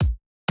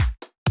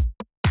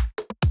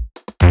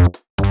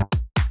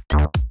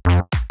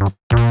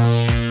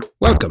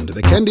Welcome to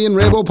the Kendi and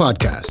Rabo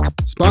podcast,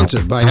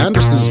 sponsored by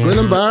Anderson's Grill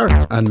and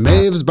Bar and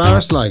Maeve's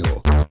Bar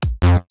Sligo.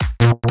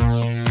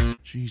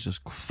 Jesus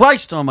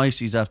Christ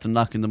almighty, he's after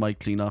knocking the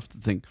mic clean off the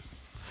thing.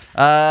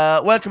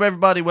 Welcome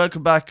everybody,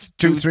 welcome back.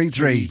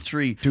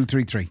 233.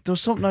 There was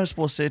something I was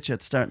supposed to say to you at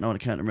the start now and I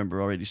can't remember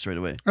already straight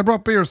away. I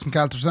brought beers from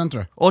Calter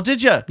Centre. Oh,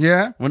 did you?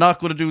 Yeah. We're not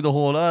going to do the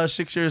whole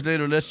 6 years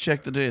later, let's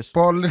check the date.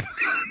 Bought a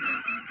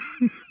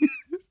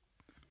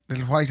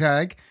little white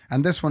hag,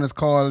 and this one is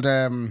called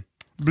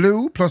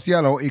blue plus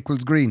yellow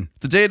equals green.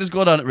 The date is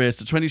good on it, Ray. It's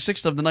the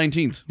 26th of the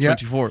 19th, Yeah.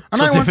 24.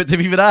 And So they've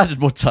even added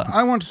what's on.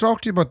 I want to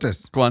talk to you about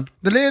this. Go on.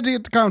 The lady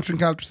at the counter in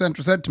Calter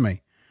Centre said to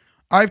me,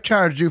 I've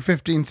charged you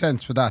 15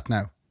 cents for that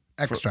now,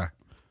 extra.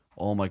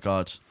 Oh my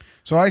God.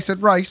 So I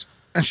said, right.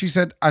 And she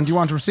said, and do you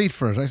want a receipt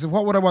for it? I said,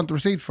 what would I want the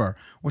receipt for?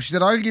 Well, she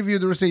said, I'll give you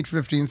the receipt for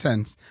 15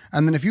 cents.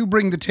 And then if you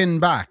bring the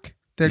tin back,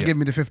 they'll give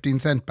me the 15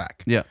 cent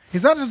back. Yeah.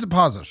 Is that a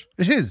deposit?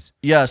 It is.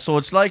 Yeah, so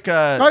it's like...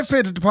 I've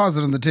paid a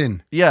deposit on the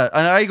tin. Yeah,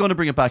 and are you going to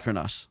bring it back or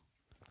not?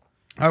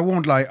 I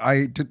won't lie.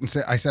 I didn't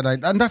say, I said,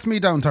 and that's me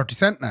down 30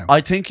 cent now.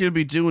 I think you'll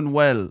be doing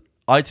well.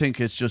 I think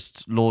it's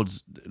just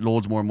loads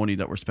more money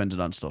that we're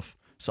spending on stuff.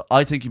 So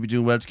I think you'd be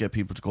doing well to get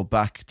people to go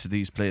back to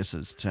these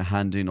places to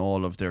hand in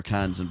all of their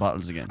cans and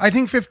bottles again. I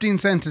think 15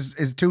 cents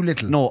is too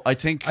little. No, I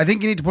think you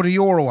need to put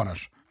 €1 on it.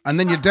 And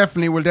then you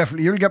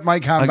you'll get my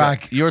can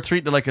back. You're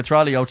treating it like a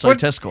trolley outside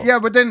Tesco. Yeah,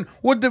 but then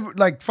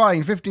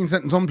fine, 15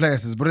 cent in some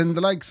places, but in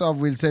the likes of,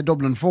 we'll say,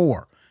 Dublin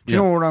 4, do you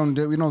know, around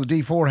the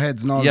D4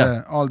 heads and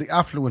all the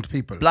affluent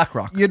people.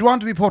 Blackrock. You'd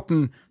want to be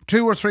putting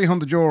 €200 or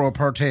 €300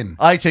 per tin.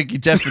 I think you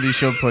definitely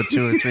should put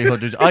 200 or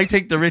 300. I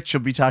think the rich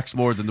should be taxed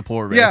more than the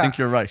poor. Right? Yeah, I think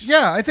you're right.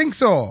 Yeah, I think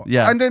so.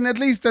 Yeah. And then at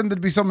least then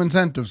there'd be some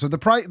incentive. So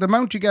the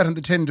amount you get in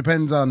the tin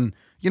depends on,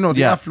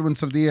 the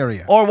affluence of the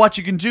area. Or what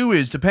you can do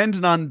is,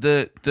 depending on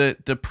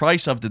the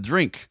price of the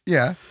drink.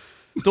 Yeah.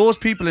 Those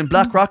people in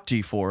Blackrock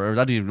D4, or I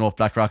don't even know if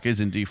Blackrock is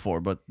in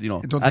D4, but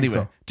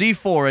anyway,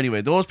 D4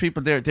 anyway. Those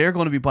people they're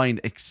going to be buying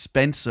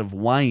expensive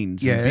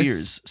wines and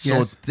beers,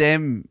 so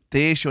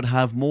they should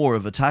have more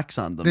of a tax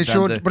on them. They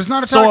should, but it's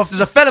not a tax. So if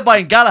there's a fella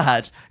buying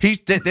Galahad,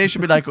 they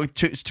should be like,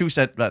 it's 2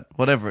 cent,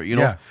 whatever,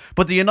 Yeah.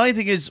 But the annoying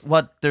thing is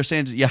what they're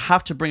saying is you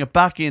have to bring it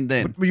back in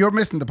then. But you're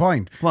missing the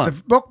point. What?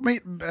 If Buck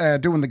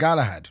doing the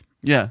Galahad,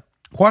 Yeah.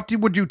 what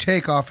would you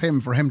take off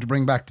him for him to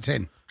bring back the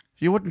tin?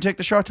 You wouldn't take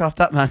the shirt off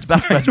that man's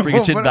back to bring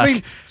a tin but back. I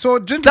mean, so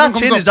that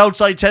tin is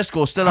outside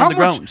Tesco, still on the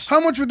ground.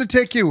 How much would it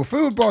take you if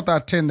who bought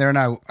that tin there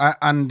now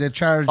and they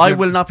charged I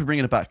will not be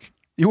bringing it back.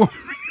 You won't.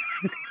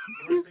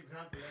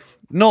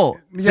 No.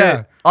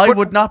 Yeah. I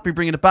would not be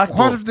bringing it back.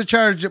 What if they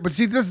charge it? But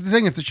see, this is the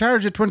thing. If they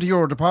charge a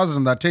 €20 deposit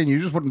on that tin, you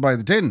just wouldn't buy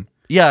the tin.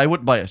 Yeah, I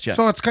wouldn't buy it, yeah.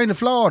 So it's kind of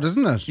flawed,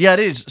 isn't it? Yeah, it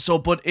is. So,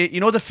 but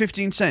the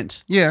 15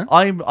 cent? Yeah.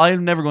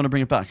 I'm never going to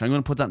bring it back. I'm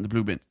going to put that in the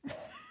blue bin.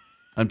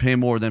 And pay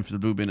more than for the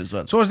blue bin as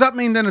well. So does that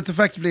mean then it's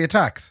effectively a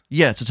tax?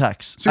 Yeah, it's a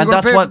tax. So you're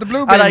going to pay for the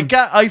blue bin? And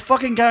I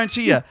fucking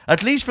guarantee you,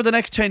 at least for the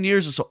next 10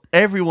 years or so,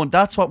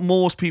 that's what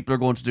most people are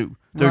going to do.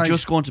 They're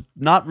just going to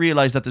not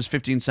realise that there's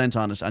 15 cent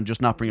on it and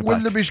just not bring it back.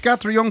 Will there be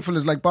scatter young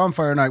fellas like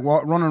Bonfire Night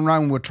running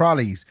around with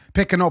trolleys,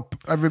 picking up,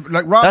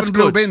 robbing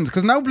blue bins?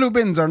 Because now blue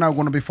bins are now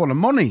going to be full of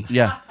money.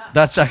 Yeah,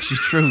 that's actually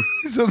true.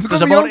 So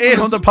there's about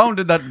 £800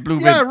 in that blue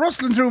bin. Yeah,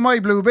 rustling through my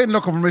blue bin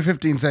looking for my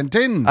 15 cent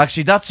tins.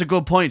 Actually, that's a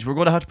good point. We're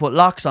going to have to put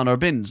locks on our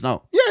bins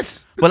now.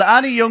 Yes. Well,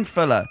 any young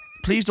fella,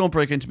 please don't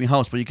break into my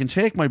house, but you can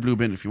take my blue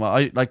bin if you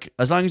want.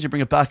 As long as you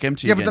bring it back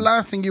empty. Yeah, again. but the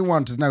last thing you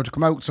want is now to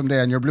come out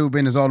someday and your blue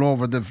bin is all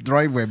over the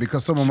driveway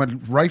because someone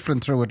went rifling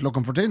through it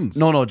looking for tins.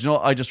 No, do you know,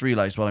 I just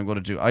realised what I'm going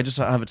to do. I just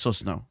have it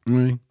sus now.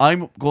 Mm.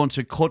 I'm going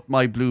to cut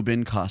my blue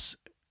bin costs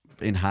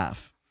in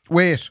half.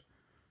 Wait.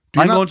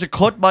 Going to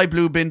cut my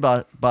blue bin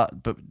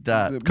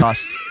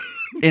costs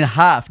in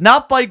half.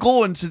 Not by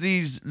going to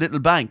these little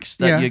banks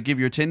that you give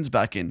your tins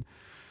back in.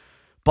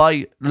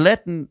 By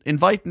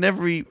inviting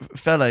every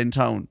fella in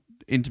town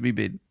into me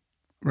bin.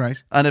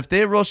 Right. And if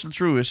they rustle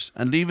through it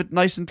and leave it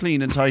nice and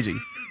clean and tidy,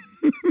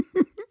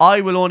 I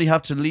will only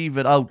have to leave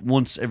it out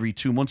once every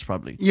 2 months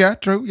probably. Yeah,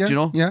 true. Yeah. Do you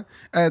know? Yeah.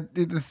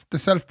 The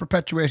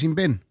self-perpetuating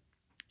bin.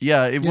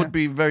 Yeah, it would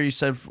be very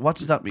what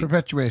does that mean?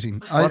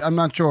 Perpetuating. I'm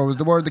not sure. It was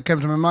the word that came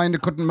to my mind.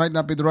 It might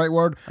not be the right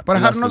word. But I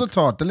had another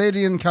thought. The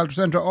lady in Calter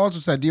Centre also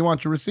said, do you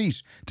want your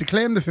receipt to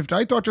claim the 50?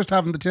 I thought just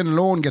having the tin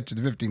alone gets you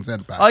the 15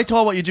 cent back. I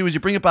thought what you do is you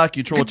bring it back,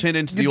 you throw a tin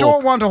into the You oak.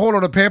 don't want a whole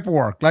lot of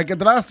paperwork. Like, the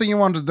last thing you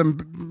want is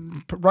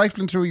them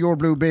rifling through your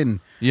blue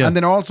bin and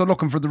then also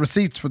looking for the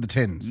receipts for the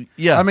tins.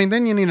 Yeah. I mean,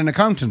 then you need an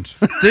accountant.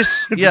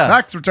 It's a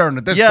tax return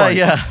at this point.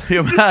 Yeah.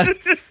 Man.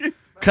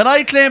 Can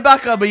I claim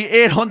back on my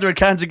 800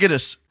 cans of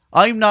Guinness?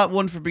 I'm not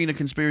one for being a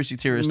conspiracy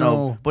theorist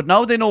now, but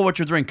now they know what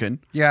you're drinking.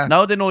 Yeah.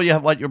 Now they know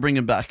what you're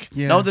bringing back.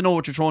 Yeah. Now they know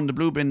what you're throwing in the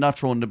blue bin, not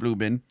throwing in the blue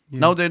bin. Yeah.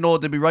 Now they know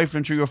they'll be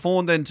rifling through your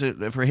phone then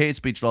for hate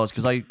speech laws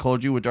because I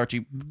called you a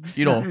dirty,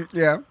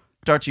 Yeah.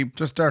 Dirty.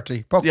 Just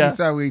dirty. Pucky,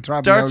 sowy,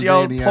 trabby, dirty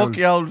old,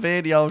 pucky old,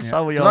 veiny old,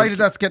 sowy old. Delighted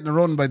that's getting a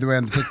run, by the way,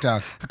 on the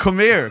TikTok. Come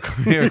here.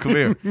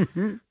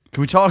 Can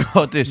we talk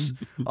about this?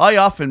 I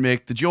often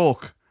make the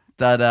joke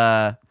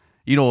that,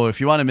 if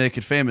you want to make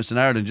it famous in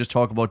Ireland, just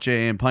talk about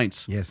J.A. and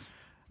pints. Yes.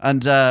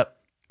 And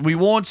we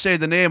won't say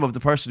the name of the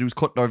person who's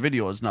cutting our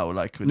videos now.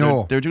 Like,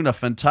 No. they're doing a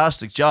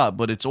fantastic job,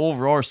 but it's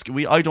over our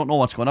I don't know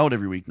what's going out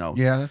every week now.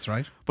 Yeah, that's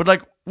right. But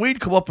like, we'd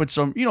come up with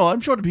some, I'm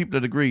sure the people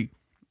that agree,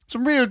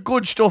 some real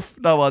good stuff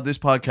now on this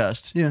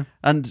podcast. Yeah.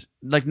 And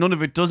like, none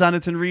of it does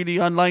anything really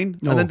online.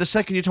 No. And then the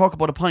second you talk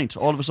about a pint,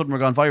 all of a sudden we're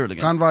gone viral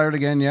again. Gone viral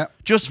again, yeah.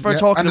 Just for Yeah.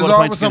 talking and about there's a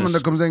pint always of someone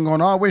Guinness. that comes in going,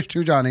 I wish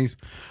 2 Johnnies.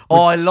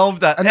 Oh, I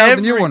love that. And now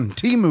the new one,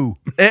 Timu.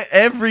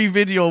 Every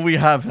video we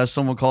have has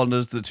someone calling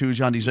us the 2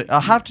 Johnnies. I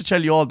have to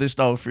tell you all this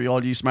now for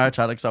all you smart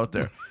Alex out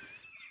there.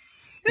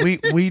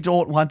 We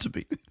don't want to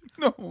be.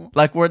 No.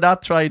 Like, we're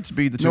not trying to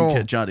be the 2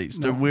 No. Johnnies.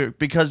 No. We're,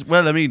 because,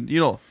 well, I mean,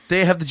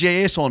 they have the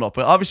JA sewn up.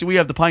 But obviously, we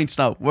have the pints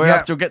now. We're Yeah.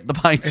 after getting the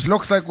pints. It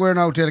looks like we're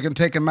now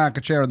taking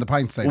market share on the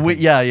pint side.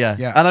 Yeah.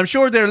 Yeah. And I'm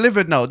sure they're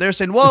livid now. They're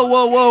saying,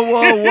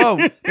 whoa,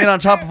 in on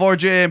top of our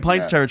JA and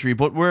pints territory.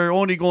 But we're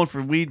only going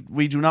for, we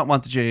do not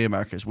want the JA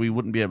market. We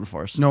wouldn't be able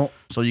for us. No.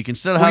 So you can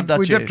still have that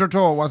We JA. dipped our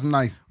toe, it wasn't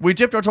nice. We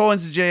dipped our toe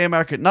into the JA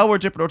market. Now we're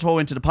dipping our toe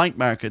into the pint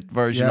market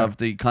version Yeah. of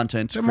the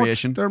content They're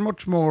creation. they're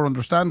much more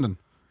understanding.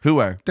 Who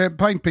are? The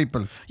pint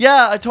people.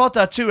 Yeah, I thought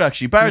that too,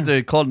 actually. Bar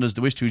the calling us the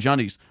Wish 2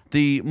 Johnnies.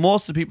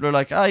 Most of the people are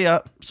like,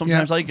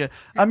 sometimes Yeah. I get.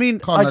 I mean,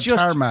 Calling it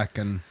tarmac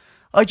and...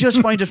 I just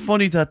find it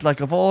funny that,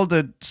 like, of all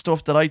the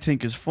stuff that I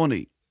think is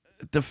funny,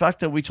 the fact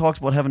that we talked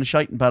about having a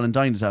shite in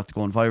Ballindine is after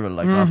going viral,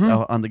 like,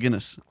 on the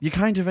Guinness. You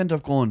kind of end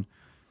up going,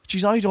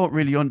 geez, I don't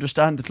really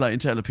understand the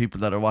clientele of people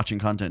that are watching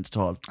content at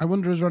all. I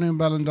wonder is Ronnie and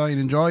Ballindine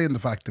enjoying the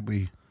fact that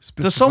we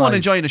specified... There's someone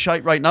enjoying a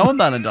shite right now in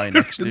Ballindine,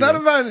 actually. Is that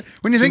about,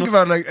 when you think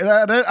about it, like,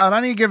 at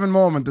any given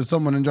moment, there's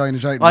someone enjoying a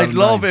shite in I'd Ballindine.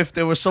 love if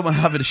there was someone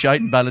having a shite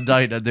in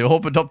Ballindine and they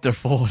opened up their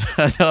phone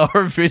and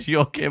our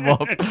video came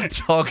up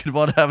talking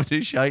about having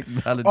a shite in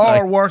Ballindine.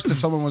 Or worse, if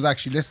someone was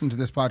actually listening to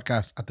this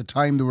podcast at the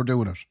time they were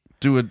doing it.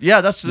 Do it.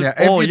 Yeah, that's Yeah,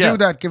 if you do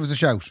that, give us a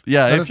shout.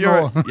 Yeah, Let if us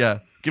you're know. yeah,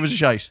 give us a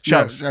shout.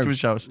 Yeah, Shout. Give us a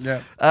shout.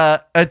 Yeah.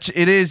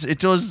 It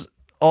does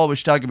always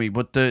stagger me,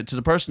 but to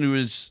the person who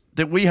is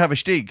that we have a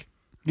stig.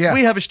 Yeah.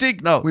 We have a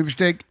stig now. We've a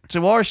stick.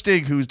 To our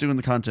stig who's doing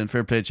the content,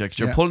 fair play checks.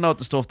 You're Yeah. pulling out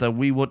the stuff that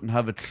we wouldn't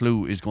have a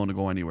clue is going to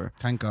go anywhere.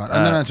 Thank God.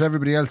 And then to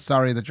everybody else,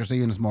 sorry that you're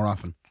seeing us more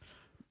often.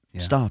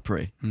 Yeah. Stop,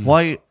 Ray.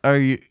 Why are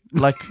you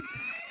like?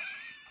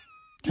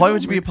 Why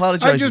would you be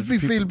apologising? I just for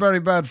people? feel very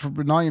bad for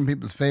annoying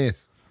people's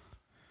face.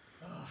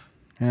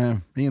 Yeah,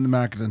 being the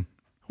marketing.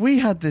 We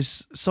had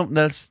something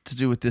else to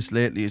do with this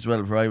lately as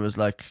well, where I was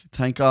like,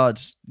 thank God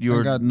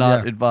you're God,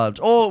 not yeah. involved.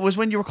 Oh, it was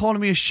when you were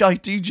calling me a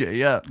shite DJ,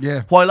 yeah.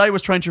 Yeah. While I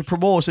was trying to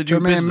promote a new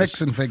Jermaine business.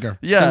 Mixon figure.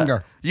 Yeah.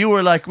 Finger. You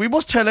were like, we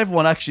must tell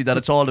everyone actually that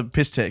it's all a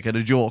piss take and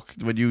a joke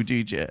when you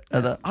DJ.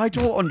 And I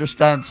don't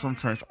understand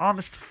sometimes.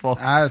 Honest to fuck.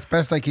 It's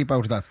best I keep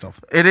out of that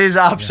stuff. It is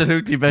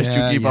absolutely best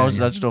Yeah, you keep yeah, out of yeah.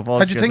 that stuff Had you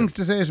altogether. things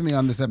to say to me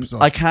on this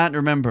episode? I can't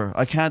remember.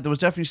 There was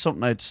definitely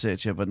something I had to say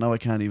to you, but now I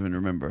can't even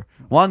remember.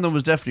 One of them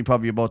was definitely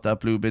probably about that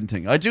blue bin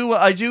thing. I do.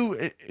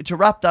 To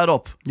wrap that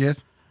up,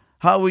 Yes.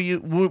 how will you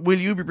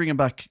be bringing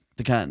back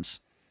the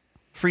cans?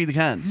 Free the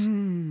cans.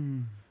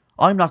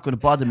 I'm not going to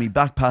bother me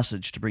back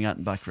passage to bring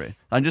Anton back, Ray.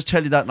 I'm just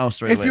tell you that now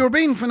straight away. If you're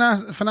being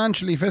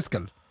financially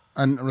fiscal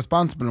and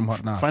responsible and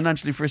whatnot,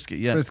 Financially frisky,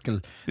 yeah.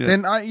 Yeah.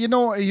 then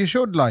you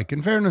should, like,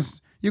 in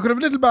fairness, you could have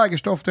a little bag of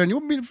stuff there and you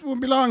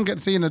wouldn't be long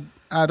seeing it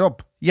add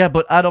up. Yeah,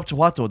 but add up to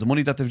what though? The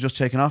money that they've just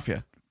taken off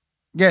you.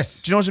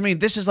 Yes. Do you know what I mean?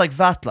 This is like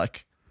VAT,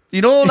 like.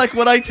 You know, like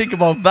when I think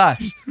about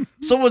VAT,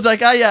 someone's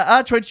like,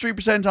 add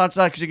 23% onto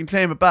that because you can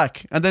claim it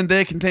back. And then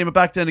they can claim it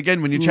back then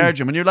again when you charge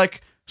them. And you're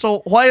like,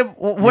 so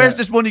where's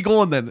this money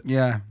going then?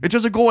 Yeah. It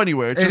doesn't go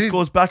anywhere. It just is-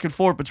 goes back and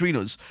forth between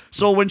us.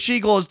 So when she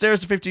goes, there's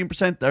the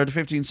 15% or the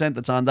 15 cent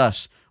that's on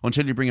that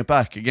until you bring it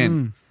back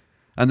again.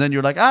 And then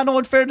you're like, no,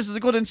 in fairness, there's a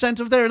good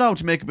incentive there now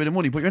to make a bit of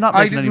money, but you're not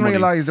I making any didn't money.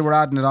 realise they were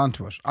adding it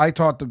onto it. I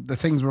thought the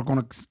things were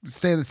going to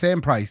stay the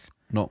same price.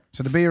 No.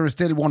 So the beer is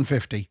still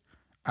 150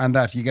 and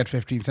that you get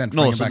 15 cents.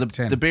 No, bring it so back to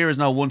 10. the beer is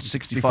now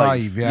 165.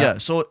 65, yeah.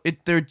 So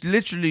they're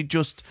literally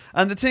just,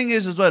 and the thing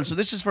is as well, so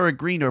this is for a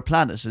greener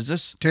planet, is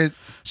this? Tis.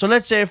 So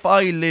let's say if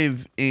I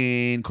live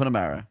in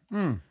Connemara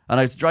and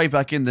I have to drive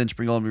back in then to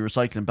bring all my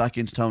recycling back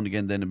into town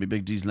again then in my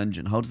big diesel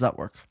engine, how does that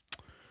work?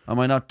 Am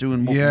I not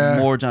doing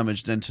more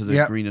damage than to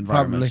the green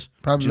environment?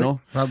 Probably. Do you know?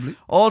 Probably.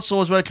 Also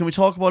as well, can we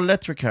talk about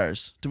electric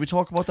cars? Did we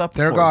talk about that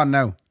before? They're gone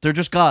now. They're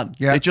just gone.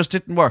 Yeah. It just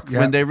didn't work Yeah.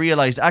 when they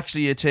realised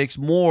actually it takes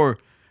more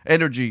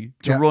energy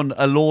to Yeah. run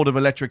a load of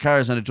electric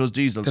cars than it does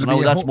diesel. So There'll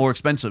now be a that's more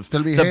expensive.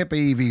 There'll be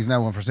HEPA EVs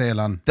now on for sale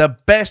on. The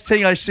best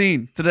thing I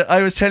seen,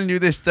 I was telling you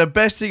this, the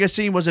best thing I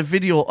seen was a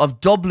video of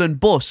Dublin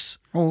Bus.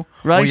 Oh,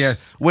 Right? Oh,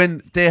 yes.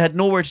 When they had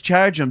nowhere to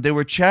charge them, they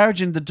were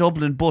charging the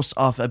Dublin Bus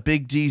off a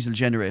big diesel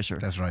generator.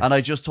 That's right. And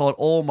I just thought,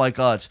 oh my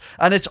God.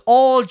 And it's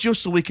all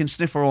just so we can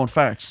sniff our own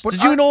farts. But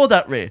Did you know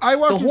that, Ray? I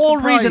wasn't the whole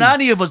reason surprised.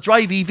 any of us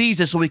drive EVs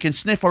is so we can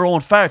sniff our own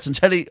farts and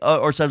tell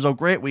ourselves how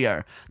great we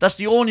are. That's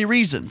the only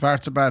reason.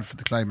 Farts are bad for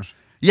the climate.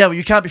 Yeah, well,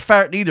 you can't be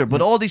farting either.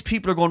 But all these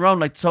people are going around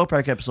like the South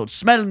Park episode,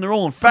 smelling their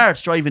own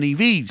farts, driving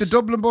EVs. The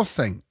Dublin bus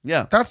thing.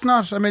 Yeah. That's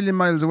not a million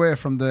miles away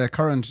from the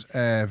current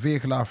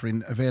vehicle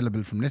offering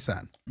available from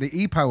Nissan. The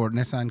e-powered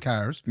Nissan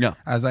cars, Yeah.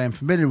 as I am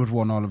familiar with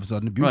one all of a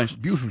sudden, a beautiful,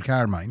 Right. beautiful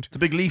car, mind. The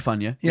big Leaf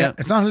on you. Yeah,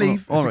 it's not a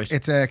Leaf. Oh, all right.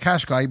 It's a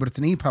cash guy, but it's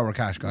an e-power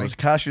cash guy.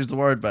 Cash is the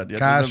word, man. Yeah,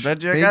 Cash, big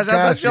big cash.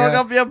 cash,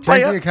 yeah.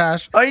 Plenty of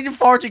cash. I need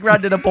 40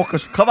 grand in a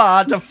bucket. Come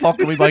on, the fuck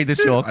can we buy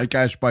this yoke? I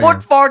cash buyer.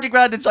 Put 40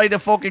 grand inside a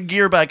fucking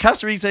gear bag.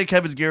 Caster say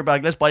Kevin's gear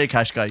bag. Let's buy a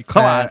cash guy.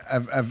 Come on.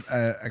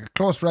 A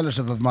close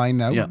relative of mine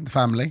now, Yeah. the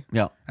family,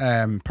 Yeah.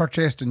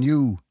 purchased a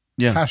new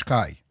Yeah. cash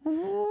guy.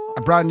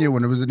 A brand new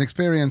one. It was an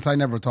experience I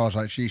never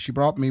thought. She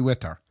brought me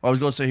with her. I was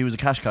going to say he was a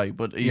cash guy,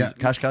 but he's Yeah.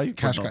 cash guy?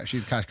 Cash But no. guy.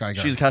 She's a cash guy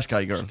girl. She's a cash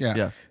guy girl. Yeah.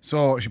 Yeah.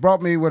 So she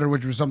brought me with her,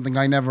 which was something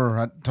I never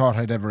had thought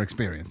I'd ever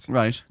experience.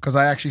 Right. Because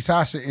I actually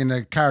sat in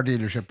a car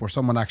dealership where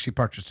someone actually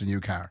purchased a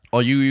new car.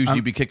 Or you usually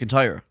be kicking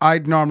tire.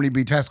 I'd normally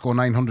be Tesco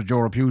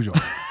 €900 Peugeot.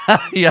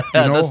 Yeah,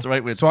 You know? that's the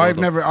right way to So go, I've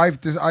though. never,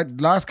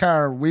 last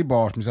car we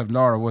bought, myself and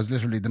Laura, was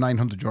literally the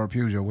 €900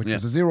 Peugeot, which Yeah.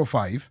 was a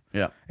 05.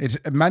 Yeah.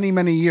 It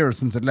many years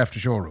since it left the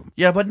showroom.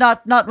 Yeah, but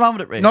not wrong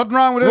with it, Ray. Nothing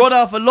wrong with it. Run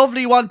off a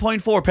lovely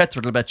 1.4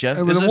 petrol, I bet you.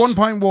 It was a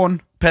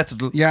 1.1.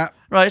 petrol. Yeah.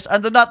 Right,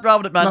 and they're not wrong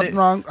with it, man. Nothing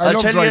wrong. I I'll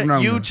love tell driving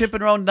around you with it.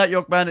 tipping around that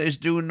yoke, man, is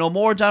doing no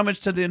more damage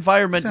to the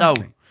environment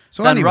Exactly. now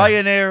So than anyway.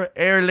 Ryanair,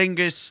 Aer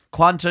Lingus,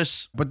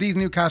 Qantas. But these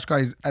new cash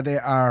guys, they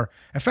are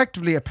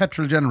effectively a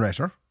petrol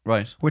generator,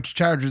 Right. which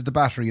charges the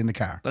battery in the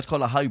car. Let's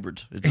call it a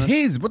hybrid, isn't It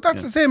is, but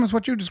that's the same as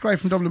what you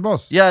described from Dublin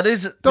Bus. Yeah, it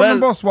is. Dublin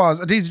well, Bus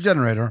was a diesel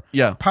generator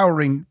Yeah.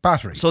 powering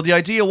batteries. So the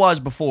idea was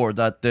before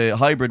that the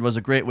hybrid was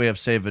a great way of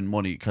saving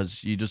money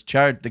because you just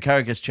charge, the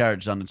car gets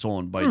charged on its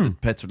own by the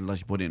petrol that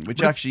you put in,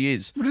 which actually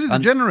is. but it is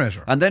and, a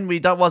generator. And then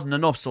that wasn't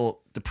enough, so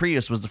the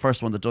Prius was the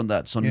first one that done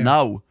that. So Yeah.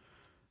 now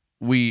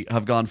we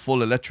have gone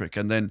full electric,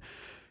 and then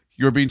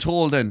you're being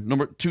told then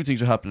two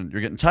things are happening.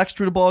 You're getting taxed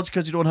through the balls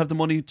because you don't have the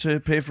money to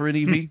pay for an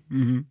EV,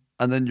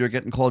 and then you're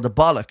getting called the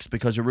bollocks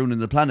because you're ruining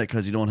the planet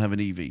because you don't have an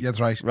EV. That's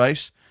right.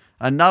 Right?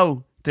 And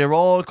now they're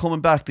all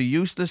coming back, the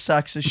useless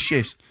sacks of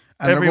shit.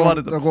 And Every they're one going,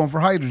 of them. they're going for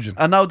hydrogen.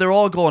 And now they're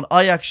all going,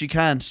 I actually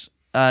can't.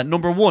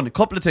 Number one, a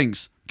couple of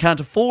things.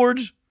 Can't afford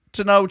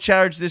to now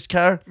charge this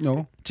car.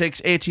 No.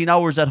 Takes 18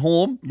 hours at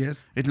home.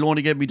 Yes. It'll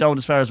only get me down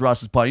as far as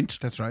Ross's Point.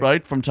 That's right.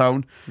 Right, from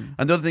town.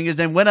 And the other thing is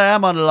then when I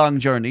am on a long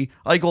journey,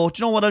 I go, do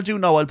you know what I'll do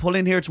now? I'll pull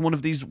in here to one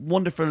of these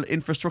wonderful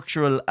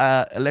infrastructural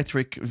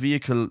electric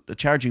vehicle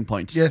charging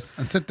points. Yes,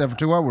 and sit there for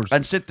 2 hours.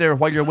 And sit there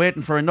while you're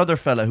waiting for another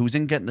fella who's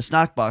in getting a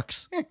snack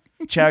box.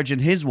 Charging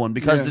his one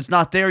because Yeah. it's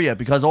not there yet,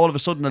 because all of a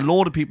sudden a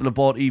load of people have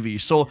bought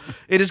EVs. So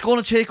it is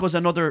going to take us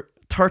another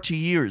 30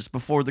 years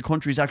before the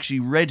country's actually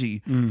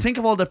ready. Think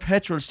of all the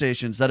petrol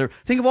stations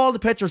think of all the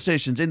petrol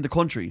stations in the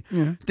country.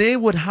 They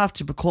would have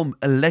to become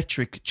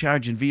electric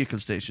charging vehicle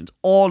stations,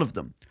 all of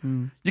them.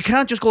 You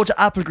can't just go to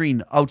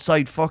Applegreen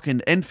outside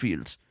fucking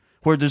Enfield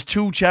where there's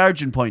 2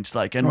 charging points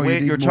and No, you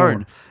wait need your more.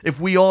 turn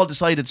if we all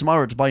decided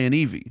tomorrow to buy an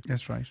EV.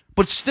 That's right.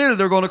 But still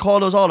they're going to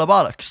call us all a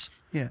bollocks.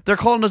 Yeah. They're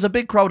calling us a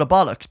big crowd of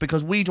bollocks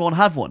because we don't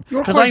have one. You're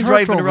Because quite I'm hurt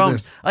driving over around.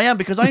 this. I am,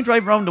 because I'm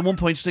driving around the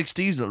 1.6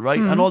 diesel, right?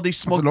 And all these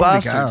smug a lovely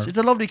bastards. car. It's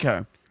a lovely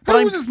car.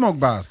 But Who's a smug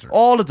bastard?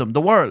 all of them,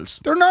 the world.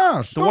 They're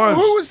not. No, world.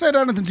 who has said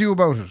anything to you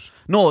about it?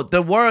 No,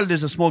 the world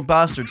is a smug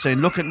bastard saying,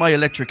 look at my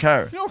electric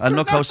car No, and they're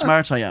look how not.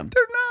 smart I am.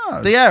 They're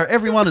not. They are,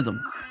 every one of them.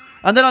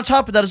 And then on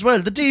top of that as well,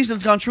 the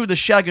diesel's gone through the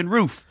shagging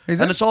roof. Is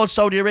and it? it's all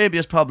Saudi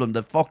Arabia's problem.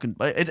 The fucking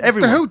the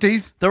everyone.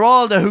 Houthis. They're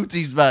all the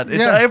Houthis, man.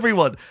 It's Yeah.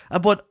 everyone.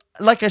 But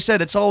like I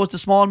said, it's always the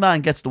small man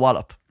gets the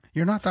wallop.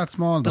 You're not that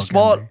small, though. The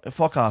small Kenny.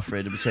 fuck off,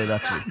 Ray, to say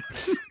that to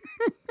me.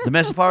 The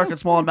metaphorical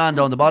small man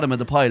down the bottom of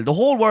the pile. The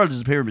whole world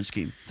is a pyramid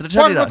scheme. Did I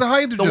tell What you that? about the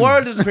hydrogen? The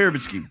world is a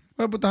pyramid scheme.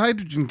 Well, but the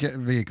hydrogen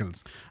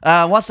vehicles.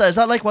 What's that? Is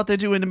that like what they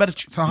do in the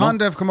Mediterranean? So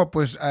Honda have come up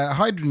with a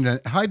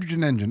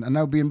hydrogen engine, and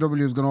now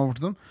BMW has gone over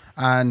to them,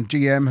 and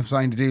GM have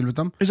signed a deal with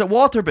them. Is it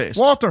water based?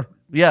 Water.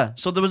 Yeah.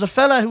 So there was a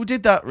fella who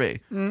did that,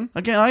 Ray.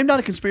 Again, I'm not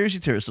a conspiracy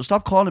theorist, so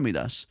stop calling me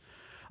that.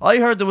 I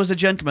heard there was a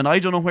gentleman. I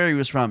don't know where he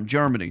was from.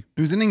 Germany.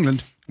 He was in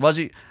England. Was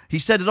he? He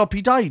set it up.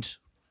 He died.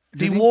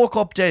 He he? woke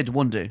up dead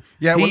one day.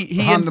 Yeah, well,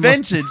 he Honda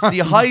invented must- the must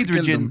have killed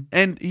hydrogen, him.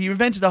 and he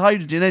invented the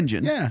hydrogen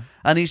engine. Yeah.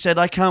 And he said,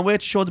 "I can't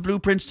wait to show the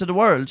blueprints to the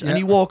world." Yeah. And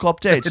he woke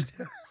up dead.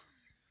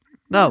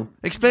 Now,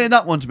 explain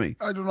that one to me.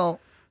 I don't know.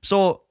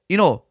 So,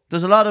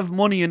 there's a lot of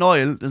money in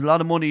oil. There's a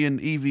lot of money in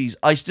EVs.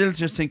 I still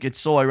just think it's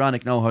so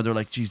ironic now how they're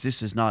like, geez,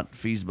 this is not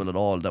feasible at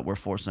all that we're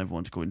forcing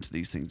everyone to go into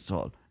these things at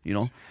all.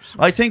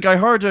 I think I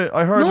heard a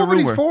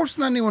Nobody's rumor.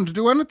 forcing anyone to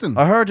do anything.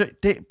 I heard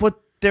it, but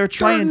they're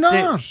trying.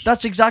 not.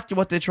 That's exactly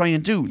what they try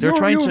and do. They're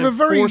trying you to have a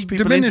very force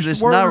people into diminished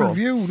this world narrow.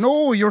 view.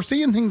 No, you're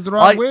seeing things the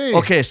wrong way.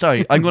 Okay,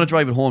 sorry. I'm going to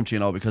drive it home to you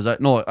now because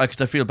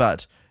I feel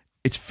bad.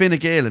 It's Fine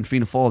Gael and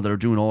Fianna Fáil that are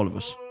doing all of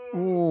it.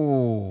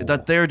 Oh.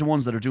 That they're the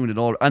ones that are doing it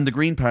all, and the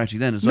Green Party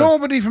then as well.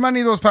 Nobody from any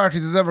of those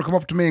parties has ever come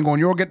up to me and gone,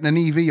 "You're getting an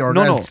EV or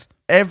No. else."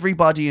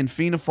 Everybody in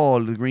Fianna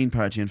Fáil, the Green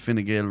Party, and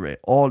Fine Gael, Ray,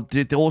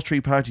 those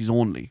 3 parties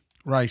only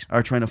Right.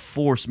 are trying to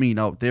force me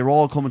now. They're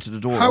all coming to the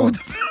door. How all- would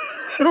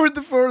With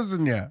the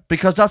forcing, yeah.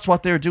 Because that's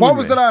what they're doing. What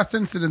was Ray. the last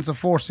incidence of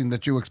forcing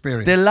that you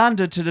experienced? They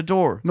landed to the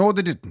door. No,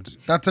 they didn't.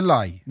 That's a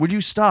lie. Will you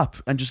stop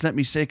and just let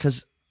me say,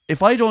 because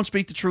if I don't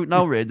speak the truth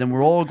now, Ray, then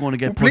we're all going to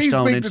get pushed Please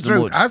down speak into the the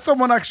truth. woods. Has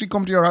someone actually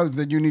come to your house and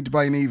said you need to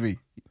buy an EV?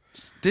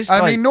 This I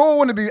guy, mean, no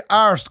one would be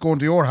arsed going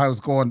to your house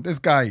going, this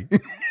guy.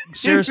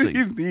 Seriously.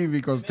 He's the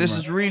EV customer. this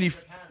is really...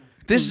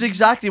 This is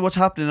exactly what's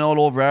happening all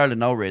over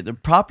Ireland now, Ray. The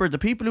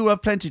people who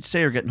have plenty to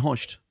say are getting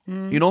hushed.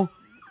 You know?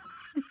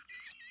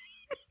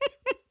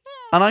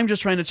 And I'm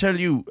just trying to tell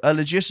you a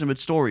legitimate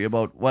story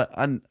about what...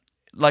 And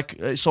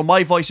so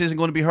my voice isn't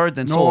going to be heard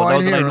then. No, so I now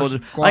that hear I know it.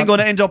 that Go I'm on. going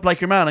to end up like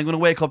your man. I'm going to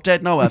wake up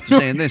dead now after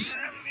saying this.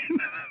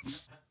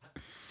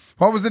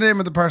 What was the name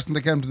of the person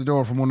that came to the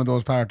door from one of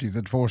those parties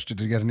that forced you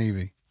to get an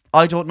EV?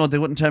 I don't know. They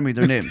wouldn't tell me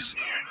their names.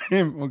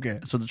 Him, okay.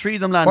 So the three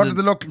of them What landed. did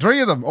they look? Three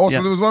of them. Oh, Yeah.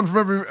 so there was one from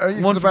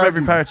every One from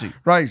every party.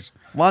 Right.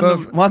 One so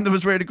that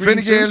was wearing a green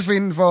Fine Gael, suit.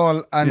 Fianna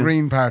Fáil and Yeah.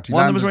 Green Party. One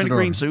that landed was at wearing the a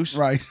green door. suit.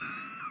 Right.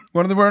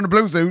 One of them wearing a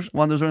blue suit.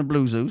 One that was wearing a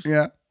blue suit.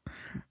 Yeah.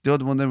 The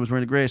other one then was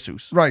wearing a grey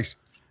suit. Right.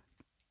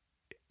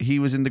 He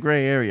was in the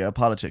grey area of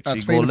politics.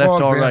 That's He'd go Fianna left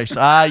Fáil or for you. right.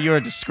 Ah, you're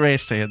a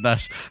disgrace saying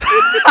that.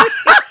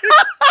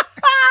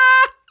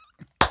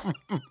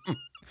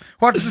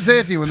 What did they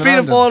say to you when they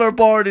Fianna landed? Fáil are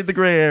bored in the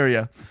grey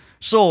area.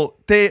 So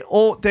they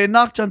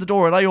knocked on the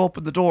door and I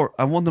opened the door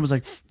and one of them was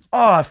like,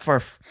 "Oh,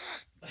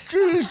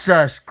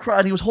 Jesus Christ!"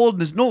 And he was holding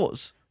his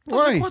nose. I was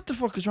Why? like, "What the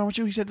fuck is wrong with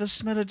you?" He said, "The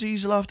smell of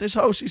diesel off this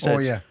house." He said. Oh,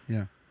 yeah,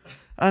 yeah.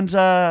 And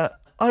I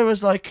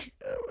was like,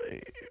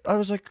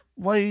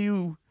 "Why are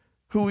you?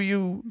 Who are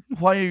you?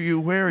 Why are you?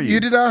 Where are you?" You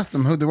did ask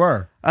them who they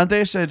were. And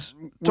they said,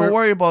 "Don't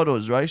worry about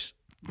us, right?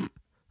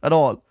 At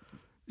all."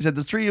 He said,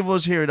 "There's three of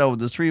us here now.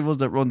 There's three of us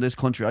that run this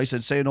country." I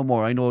said, "Say no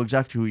more. I know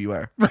exactly who you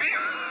are."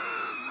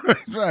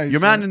 Right.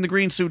 Your man in the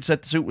green suit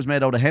said the suit was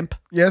made out of hemp.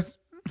 Yes.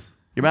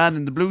 Your man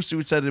in the blue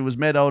suit said it was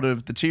made out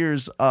of the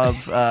tears of...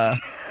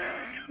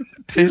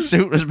 his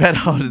suit was made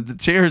out of the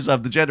tears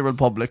of the general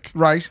public.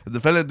 Right. And the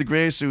fella in the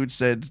grey suit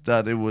said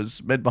that it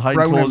was made behind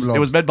Brown closed... It envelopes.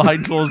 was made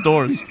behind closed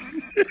doors.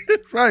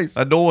 Right.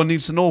 And no one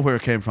needs to know where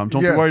it came from.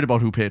 Don't Yeah. be worried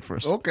about who paid for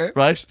it. Okay.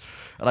 Right?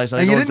 And I said,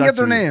 And I you know didn't get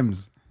their exactly-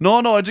 names.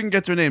 No, I didn't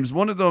get their names.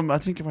 One of them, I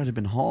think it might have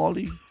been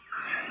Hawley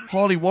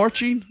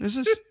Warchine, is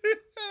it?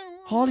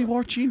 Hawley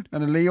Warchine?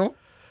 And a Leo.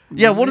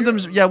 Yeah, one of them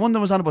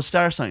was on about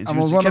star signs. And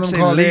He was one of kept them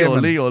saying called Leo,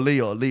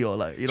 Eamon? Leo,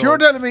 like, you know. So you're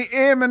telling me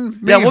Eamon,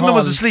 Yeah, one of them Hall.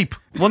 was asleep.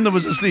 One of them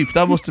was asleep.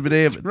 That must have been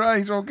Eamon.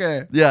 Right,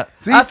 okay. Yeah,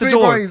 These at the three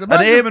door. boys, And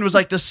imagine- Eamon was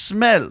like, the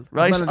smell,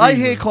 right? smell of I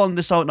diesel. hate calling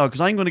this out now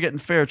because I'm going to get in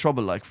fair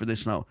trouble like for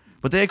this now.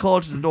 But they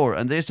called to the door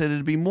and they said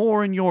it'd be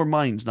more in your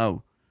minds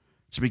now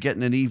to be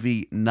getting an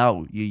EV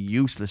now, you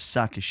useless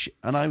sack of shit.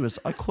 And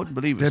I couldn't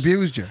believe They it.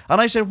 abused you. And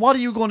I said, what are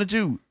you going to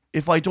do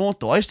if I don't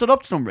though? I stood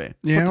up to them, Ray.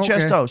 Yeah, put the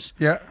chest okay. out.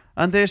 Yeah.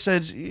 And they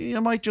said, you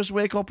might just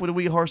wake up with a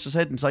wee horse's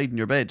head inside in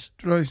your bed.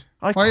 Right.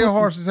 I Why a couldn't-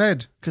 horse's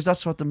head? Because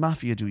that's what the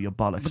mafia do, you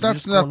bollocks. But You that's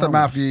just go not the along with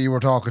it. mafia you were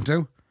talking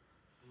to.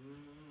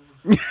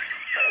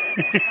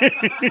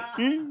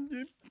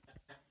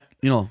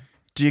 You know,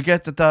 do you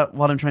get that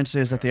what I'm trying to say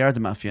is that they are the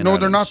mafia in No,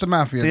 they're Ireland? not the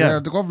mafia. They They're are.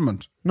 the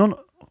government. No.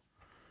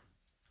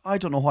 I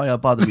don't know why I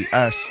bother me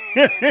arse.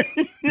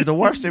 You're the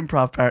worst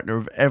improv partner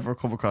I've ever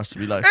come across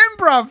in my life.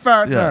 Improv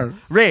partner. Yeah.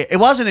 Ray, it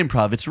wasn't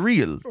improv, it's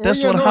real. That's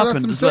yeah, what no,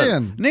 happened that's as what I'm well.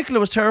 saying. Nicola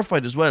was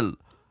terrified as well.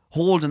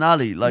 Holding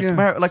Ali. Like,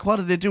 Yeah. like what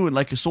are they doing?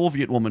 Like a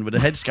Soviet woman with a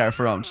headscarf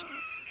around.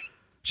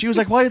 She was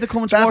like, why are they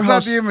coming to That's our not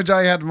house? the image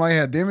I had in my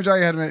head. The image I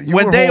had in my head, you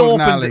When were they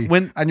holding opened Ali it-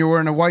 when- and you were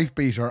wearing a wife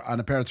beater and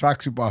a pair of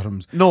tracksuit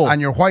bottoms. No. And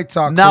your white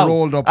socks Now, were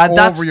rolled up and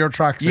that's- over your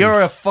tracksuit.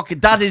 You're a fucking...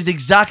 That is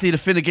exactly the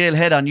Fine Gael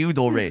head on you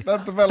though, Ray.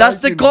 That's the fella That's I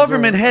the seen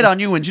government before. head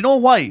on you. And do you know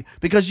why?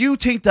 Because you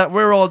think that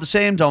we're all the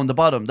same down the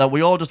bottom. That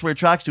we all just wear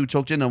tracksuit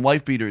tucked in and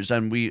wife beaters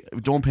and we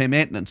don't pay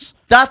maintenance.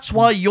 That's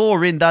why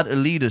you're in that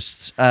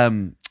elitist...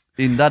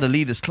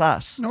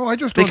 class. No, I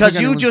just don't because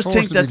think you anyone's just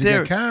think forcing me that to get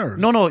they're cars.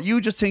 no,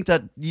 you just think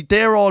that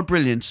they're all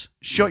brilliant.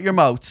 Shut your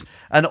mouth,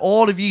 and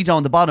all of you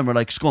down the bottom are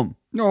like scum.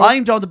 No.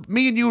 I'm down the.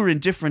 Me and you were in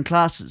different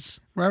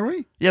classes. Were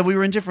we? Yeah, we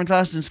were in different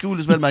classes in school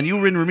as well, man. You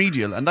were in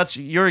remedial, and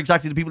you're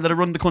exactly the people that are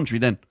running the country.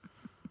 Then,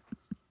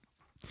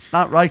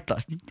 not right,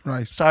 like.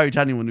 Right. Sorry to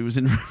anyone who was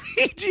in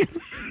remedial,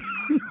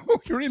 Oh,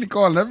 you're really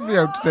calling everybody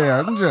out today,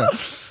 aren't you?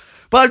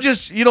 but I'm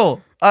just,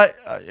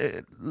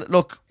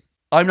 look.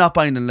 I'm not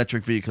buying an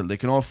electric vehicle. They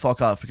can all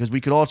fuck off because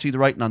we could all see the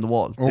writing on the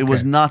wall. Okay. It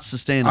was not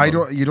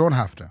sustainable. You don't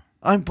have to.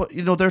 But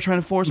they're trying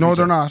to force me. No, to.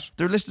 they're not.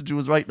 They're listed to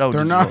us right now.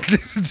 They're did you not know?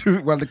 listening to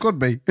it. Well, they could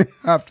be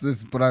after this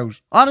is put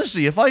out.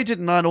 Honestly, if I did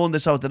not own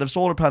this out, they'd have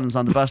solar panels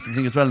on the bastard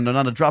thing as well, and they're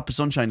not a drop of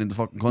sunshine in the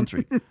fucking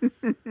country.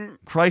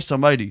 Christ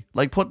almighty.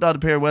 Like putting out a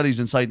pair of wellies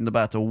inside in the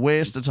bath, a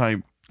waste of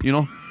time, you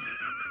know?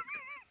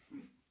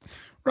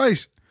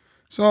 Right.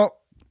 So,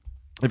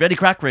 If any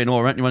crack rain or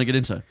you want to get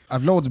into?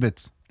 I've loads of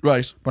bits,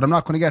 Right. but I'm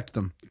not going to get to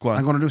them. Go on.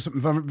 I'm going to do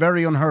something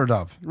very unheard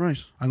of.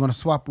 Right. I'm going to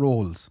swap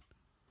roles.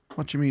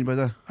 What do you mean by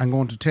that? I'm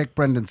going to take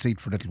Brendan's seat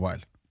for a little while.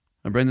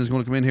 And Brendan's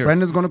going to come in here.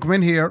 Brendan's going to come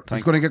in here.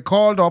 He's going to get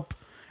called up.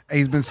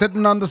 He's been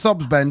sitting on the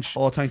subs bench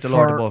Oh, thank the for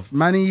Lord above.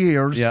 many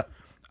years. Yeah.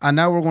 And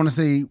now we're going to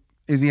see,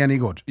 is he any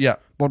good? Yeah.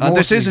 But And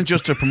this mostly- isn't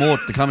just to promote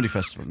the comedy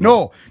festival.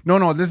 No.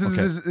 This is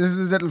Okay. this is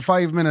his little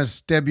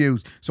 5-minute debut.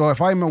 So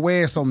if I'm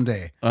away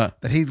someday,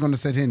 that he's going to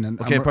sit in and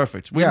Okay,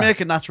 perfect. We'll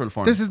make it natural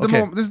for him. This is the Okay.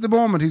 moment. This is the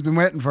moment he's been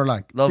waiting for.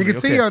 Like Lovely, you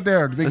can see okay. out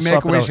there the big Let's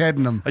swap it Make-A-Wish out. head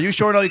in him. Are you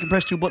sure now you can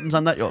press 2 buttons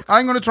on that yoke?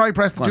 I'm going to try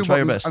press the Come on, 2 try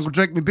your buttons. best. I'm going to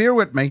drink my beer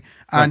with me,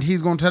 and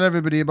he's going to tell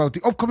everybody about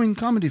the upcoming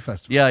comedy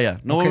festival. Yeah.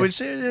 No, Okay. we'll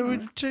say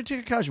we'll take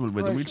it casual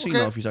with him. We'll see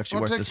now if he's actually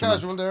We'll worth take this or not.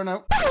 casual there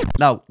now.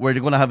 Now, we're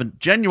going to have a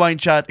genuine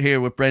chat here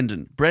with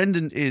Brendan.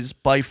 Brendan is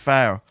by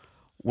far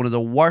one of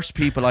the worst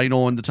people I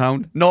know in the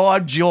town. No,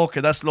 I'm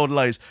joking. That's a load of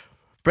lies.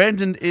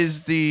 Brendan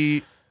is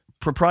the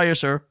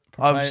proprietor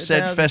of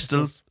said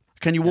festival.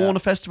 Can you own a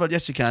festival?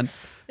 Yes, you can.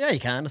 Yeah, you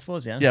can, I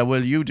suppose, yeah. Yeah,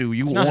 well, you do.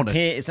 You It's not own a it.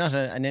 it's not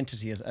an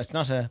entity. It's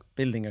not a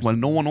building or Well,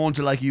 something. no one owns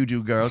it like you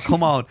do, girl.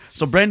 Come on.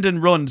 So Brendan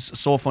runs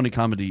So Funny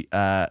Comedy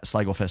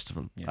Sligo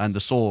Festival. And the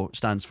So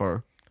stands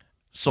for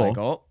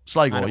Sligo,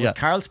 And it yeah. was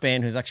Carl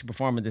Spain, who's actually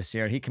performing this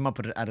year. He came up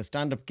with it at a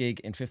stand-up gig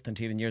in 5th and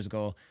Teelan years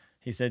ago.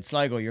 He said,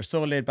 Sligo, you're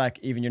so laid back,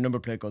 even your number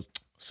plate goes,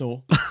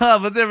 so.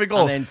 But there we go.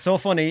 And then So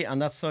Funny, and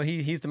that's so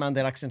he's the man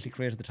that accidentally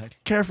created the title.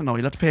 Careful now,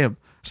 you'll have to pay him.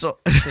 So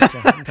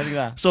I'm telling you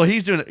that. So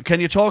he's doing it. Can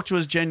you talk to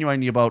us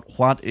genuinely about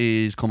what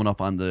is coming up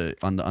on the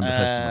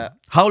festival?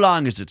 How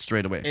long is it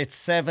straight away? It's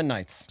 7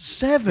 nights.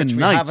 7 Which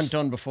nights. we haven't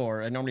done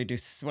before. I normally do,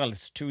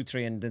 it's 2,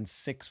 3, and then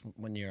 6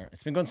 one year.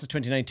 It's been going since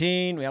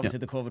 2019. We obviously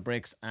had the COVID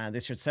breaks, and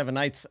this year it's 7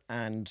 nights.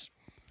 And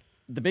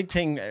the big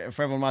thing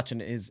for everyone watching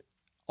is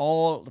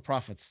all the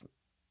profits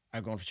are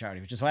going for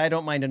charity, which is why I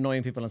don't mind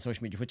annoying people on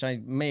social media, which I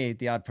made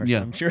the odd person. Yeah.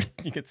 I'm sure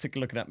you get sick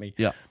of looking at me.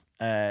 Yeah.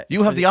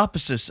 You have the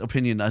opposite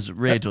opinion as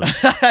Ray does.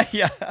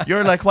 Yeah.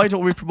 You're like, why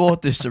don't we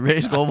promote this? And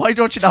Ray's going, why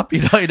don't you not be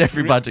annoying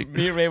everybody?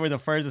 Me and Ray were the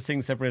furthest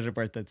things separated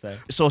apart, I'd say.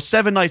 So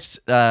 7 nights.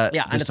 Yeah,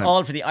 this and it's time.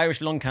 all for the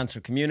Irish lung cancer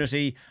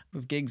community.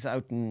 We've gigs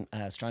out in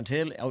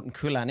Strandhill, out in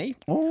Coolani.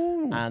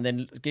 Oh. And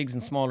then gigs in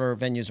smaller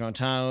venues around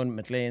town.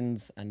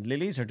 McLean's and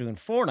Lily's are doing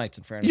 4 nights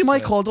in fairness. You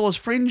might So- call those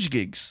fringe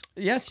gigs.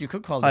 Yes, you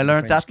could call them. I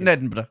learned fringe that in gigs.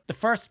 Edinburgh. The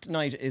first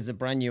night is a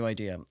brand new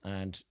idea,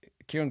 and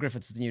Kieran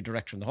Griffiths is the new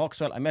director in the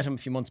Hawkswell. I met him a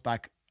few months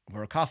back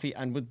for a coffee,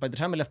 and by the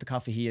time I left the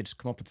coffee, he had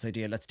come up with this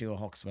idea: let's do a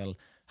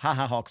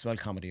Hawkswell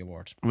Comedy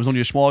Award. It was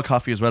only a small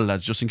coffee as well,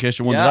 lads, just in case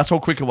you're wondering. Yeah. That's how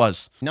quick it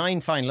was.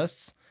 9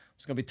 finalists.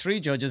 There's going to be 3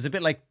 judges, a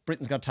bit like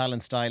Britain's Got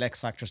Talent style, X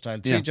Factor style.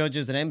 3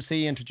 judges, an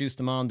MC introduce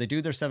them on. They do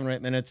their 7 or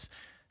 8 minutes.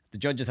 The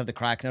judges have the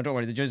crack. Now, don't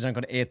worry, the judges aren't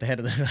going to eat the head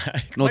of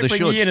the. No, they bring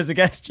should. you in as a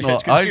guest judge. No,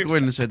 'cause I'll you're- go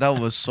in and say that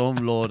was some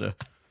loader.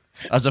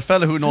 As a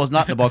fella who knows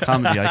nothing about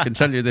comedy, I can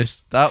tell you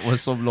this: that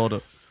was some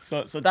loader.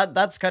 So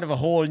that's kind of a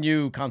whole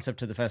new concept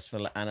to the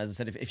festival. And as I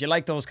said, if you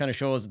like those kind of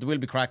shows, there will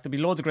be crack. There'll be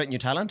loads of great new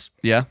talent.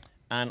 Yeah.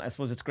 And I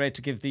suppose it's great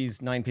to give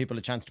these 9 people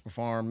a chance to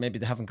perform. Maybe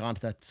they haven't gone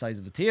to that size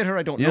of a theatre.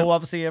 I don't Yeah. know,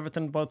 obviously,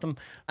 everything about them.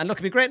 And look,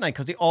 it'll be a great night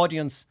because the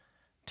audience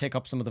take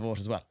up some of the vote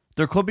as well.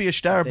 There could be a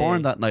star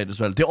born that night as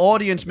well. The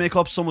audience make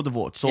up some of the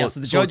votes. So, So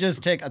the judges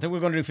take, I think we're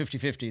going to do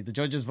 50-50. The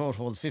judges vote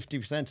holds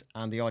 50%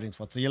 and the audience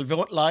vote. So you'll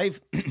vote live.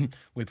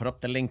 We'll put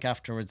up the link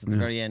afterwards at the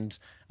very end,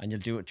 and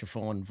you'll do it with your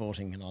phone,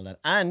 voting and all that.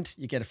 And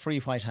you get a free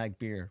White Hag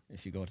beer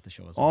if you go to the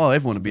show as well. Oh,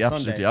 everyone would be It's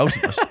absolutely Sunday.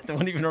 out of it. They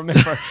won't even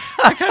remember.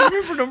 I can't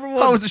remember number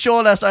 1. How was the show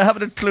last? I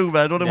haven't a clue,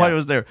 man. I don't know why I Yeah.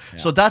 was there.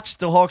 So that's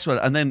the Hawkswell,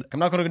 and then I'm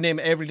not going to name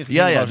every little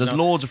Yeah, thing yeah, about it there's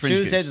now. loads of fringe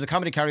Tuesday gigs. there's a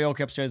comedy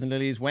karaoke upstairs in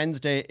Lily's.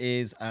 Wednesday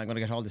is I'm going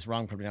to get all this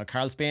wrong probably now.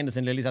 Carl Spain is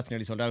in Lily's. That's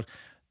nearly sold out.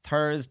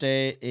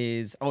 Thursday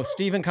is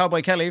Stephen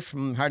Cowboy Kelly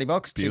from Hardy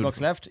Bucks. Beautiful.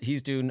 $3 left.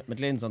 He's doing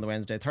McLean's on the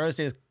Wednesday.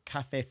 Thursday is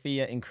Cafe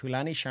Fia in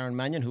Coolani. Sharon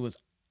Mannion, who was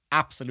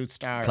absolute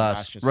star.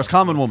 class.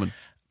 Roscommon woman.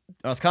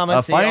 Roscommon.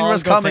 A see, fine all good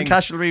Roscommon things.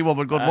 Cashlery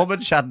woman. Good woman,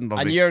 chatting about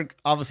And me. you're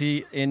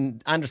obviously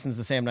in Anderson's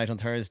the same night on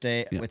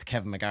Thursday with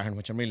Kevin McGahern,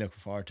 which I'm really looking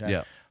forward to.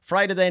 Yeah.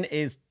 Friday then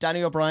is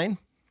Danny O'Brien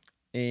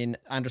in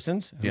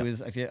Anderson's, who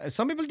is, if you,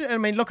 some people do, I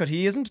mean, look at,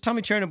 he isn't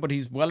Tommy Chernin, but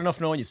he's well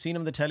enough known. You've seen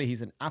him on the telly.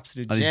 He's an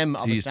absolute And gem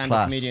of a he's stand-up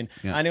class. comedian.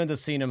 Yeah. Anyone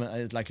that's seen him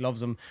is like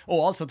loves him. Oh,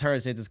 also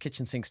Thursday there's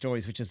Kitchen Sink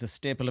Stories, which is a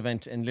staple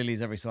event in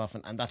Lily's every so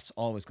often, and that's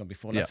always going to be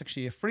full. That's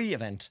actually a free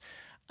event.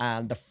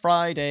 And the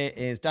Friday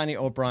is Danny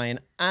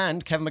O'Brien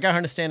and Kevin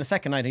McGahern is staying a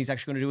second night, and he's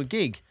actually going to do a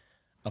gig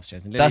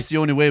upstairs in Lily's. That's the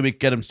only way we can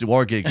get him to do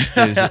our gig. It's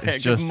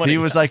Give just, him money. he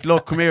was like,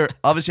 look, come here.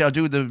 Obviously, I'll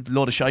do the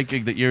load of shite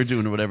gig that you're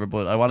doing or whatever,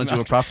 but I want to do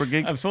a proper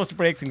gig. I'm supposed to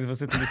break things if I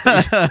sit in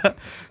the seat.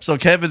 So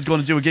Kevin's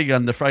going to do a gig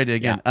on the Friday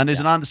again. Yeah, And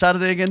is it on the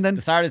Saturday again then?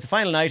 The Saturday is the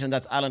final night, and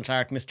that's Alan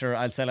Clark, Mr.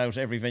 I'll sell out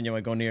every venue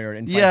I go near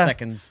in 5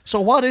 seconds. So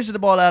what is it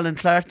about Alan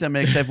Clark that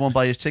makes everyone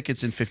buy his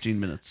tickets in 15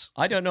 minutes?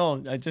 I don't know.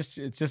 It's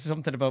just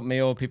something about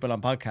Mayo people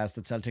on podcasts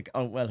that sell tickets.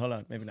 Oh, well, hold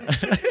on. Maybe not.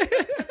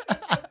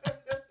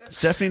 It's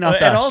definitely not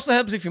It that. also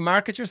helps if you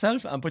market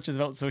yourself and put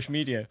yourself out on social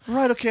media.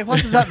 Right, okay,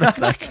 what does that look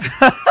like?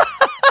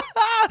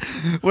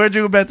 We're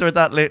doing better at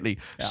that lately.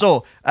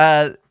 So,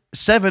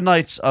 7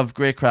 nights of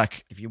great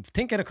crack. If you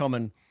think it'll come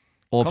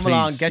Please,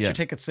 along, get yeah. your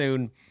tickets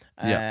soon.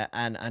 Yeah.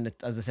 And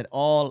it, as I said,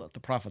 all the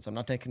profits, I'm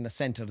not taking a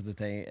cent out of the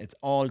thing. It's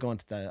all going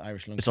to the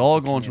Irish Lung It's Cancer all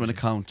going to an community.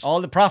 account.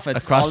 All the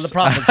profits. Across- all the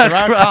profits. There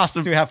are across costs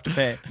the- we have to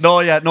pay. No,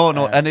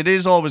 and it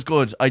is always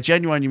good. I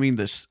genuinely mean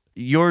this.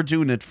 You're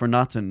doing it for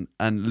nothing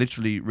and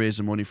literally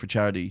raising money for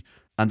charity.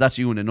 and that's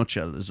you in a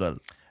nutshell as well.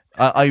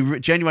 I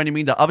genuinely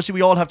mean that. Obviously,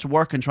 we all have to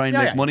work and try and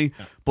make money,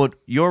 but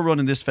you're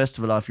running this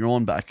festival off your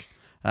own back,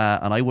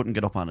 and I wouldn't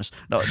get up on it.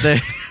 No,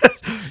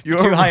 you're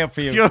too high up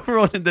for you. You're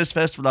running this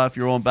festival off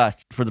your own back.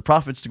 For the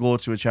profits to go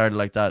to a charity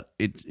like that,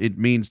 it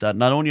means that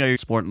not only are you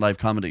supporting live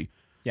comedy,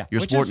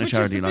 you're supporting a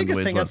charity along the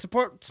way as well. And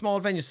support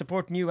small venues,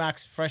 support new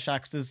acts, fresh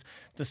acts.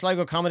 The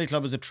Sligo Comedy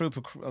Club is a troupe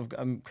of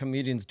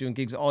comedians doing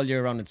gigs all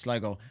year round in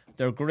Sligo.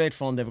 They're great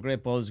fun. They have a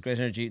great buzz, great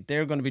energy.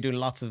 They're going to be doing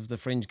lots of the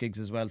fringe gigs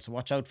as well, so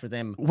watch out for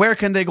them. Where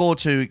can they go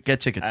to get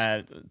tickets?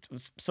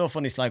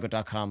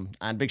 SoFunnySligo.com.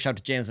 And big shout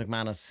to James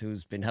McManus,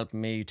 who's been helping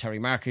me, Terry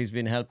Markey's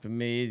been helping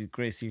me,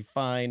 Gracie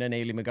Fine and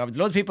Ailey McGovern. There's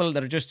loads of people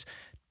that are just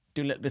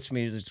do little bits for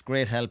me. There's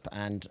great help,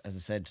 and as I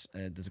said,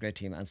 there's a great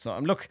team. And so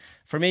look,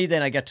 for me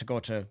then I get to go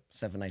to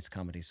 7 nights of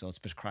comedy, so it's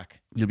a bit of crack.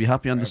 You'll be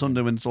happy on the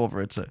Sunday when it's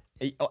over, I'd say.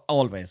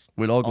 Always.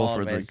 We'll all go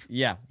for a drink.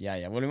 Yeah.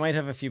 Well, we might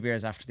have a few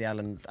beers after the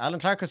Alan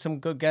Clark has some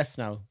good guests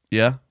now.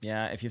 Yeah?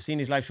 Yeah, if you've seen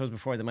his live shows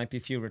before, there might be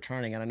a few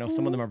returning, and I know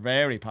some of them are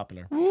very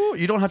popular. Ooh,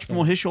 you don't have to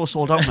promote his show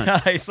sold out,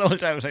 man. I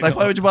sold out. Like,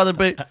 why would you bother?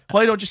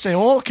 Why don't you say,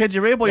 Kenzie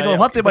Ray Boys,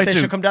 what they might do? They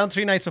should come down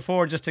 3 nights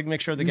before just to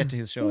make sure they get to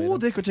his show.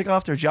 They could take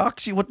off their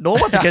jocks. You wouldn't know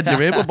what the Kenzie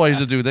Ray Boys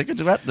would do. They could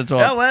do that at all.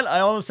 Yeah, well, I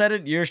always said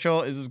it. Your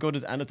show is as good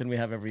as anything we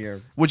have every year.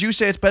 Would you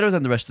say it's better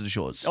than the rest of the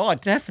shows? Oh,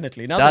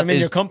 definitely. Now that I'm in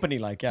your company,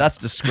 That's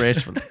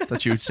disgraceful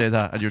that you'd say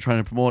that, and you're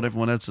trying to promote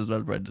everyone else as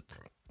well, Brendan.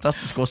 That's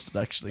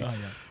disgusting, actually.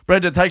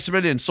 Brendan, thanks a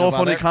million.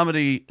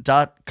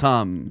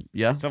 SoFunnyComedy.com.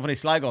 Yeah?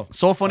 SoFunnySligo.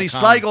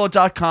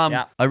 SoFunnySligo.com.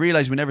 Yeah. I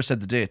realise we never said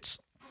the dates.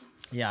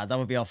 Yeah, that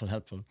would be awful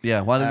helpful.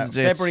 Yeah, what are the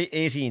dates? February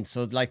 18th.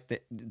 So, like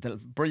the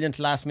brilliant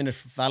last minute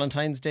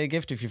Valentine's Day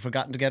gift, if you've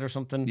forgotten to get her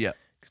something. Yeah.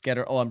 Get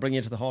her. I'm bringing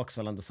you to the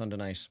Hawksville on the Sunday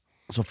night.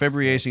 So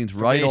February 18th,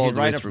 right all the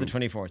way right up through. to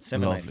the 24th,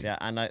 7 nights, yeah.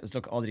 And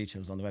look, all the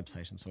details on the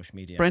website and social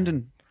media.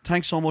 Brendan,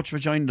 thanks so much for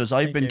joining us.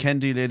 I've been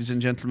Kendi, ladies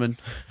and gentlemen.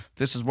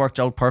 This has worked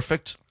out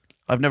perfect.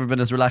 I've never been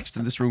as relaxed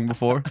in this room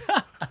before.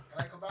 Can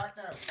I come back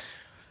now?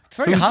 It's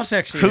very hot,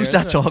 actually. Who's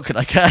that talking?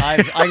 I can't.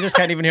 I just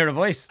can't even hear a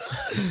voice.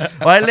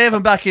 I'll leave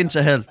him back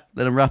into hell.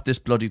 Let him wrap this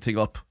bloody thing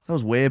up. That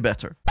was way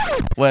better.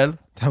 Well,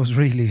 it was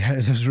really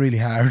hard.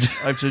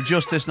 I have to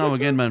adjust this now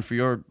again, man,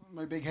 for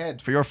my big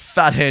head. For your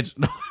fat head.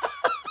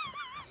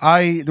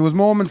 There was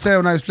moments there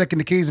when I was flicking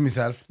the keys on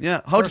myself.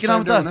 Yeah, how'd you get on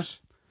with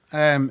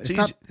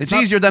that? It's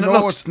easier than it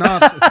looks. No,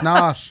 it's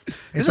not.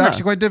 It's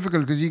actually quite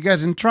difficult because you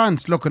get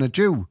entranced looking at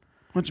you.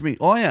 What do you mean?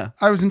 Oh, yeah.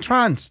 I was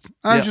entranced.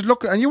 I was just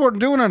looking, and you weren't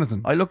doing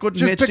anything. I look good in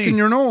just HD. picking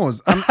your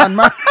nose. And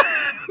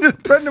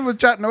Brendan was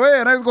chatting away,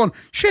 and I was going,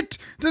 shit.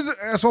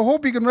 So I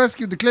hope you can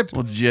rescue the clip.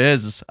 Oh,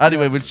 Jesus.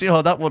 Anyway, we'll see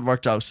how that one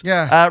worked out.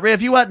 Yeah. Ray,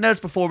 have you anything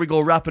else before we go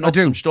wrapping up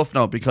some stuff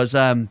now? Because,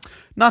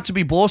 not to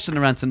be boasting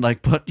or anything,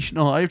 but,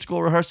 I have to go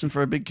rehearsing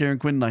for a big Kieran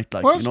Quinn night,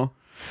 what?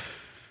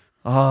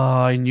 Oh,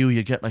 I knew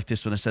you'd get like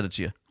this when I said it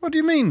to you. What do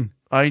you mean?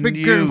 I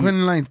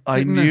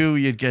knew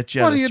you'd get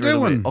jealous. What are you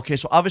doing? Away. Okay,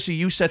 so obviously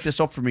you set this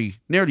up for me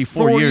nearly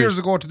 4 years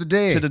ago to the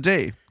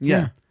day.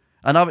 Yeah.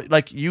 And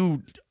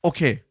you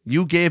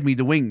gave me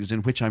the wings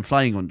in which I'm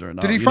flying under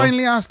now. Did he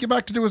finally ask you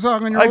back to do a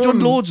song on your own? I've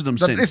done loads of them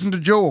since. That isn't a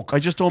joke. I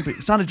just don't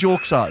it's not a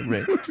joke song,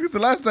 Ray. Because the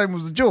last time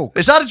was a joke.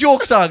 It's not a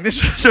joke song.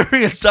 This was a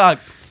real song.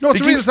 No, it's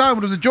a real song,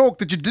 but it was a joke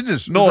that you did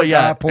it. No,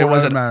 it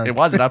was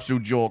an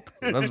absolute joke.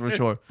 That's for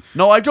sure.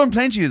 No, I've done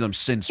plenty of them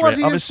since, What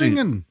Ray. are you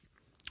singing?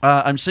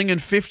 I'm singing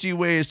 50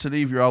 Ways to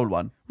Leave Your Old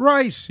One.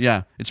 Right.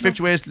 Yeah. It's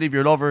 50 Ways to Leave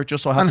Your Lover.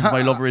 Just so happens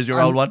my lover is your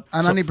old one.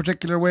 And any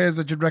particular ways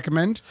that you'd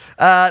recommend?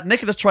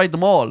 Nicholas tried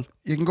them all.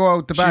 You can go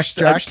out the back,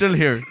 Jack. I'm still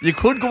here. You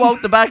could go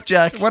out the back,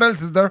 Jack. What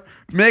else is there?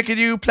 Making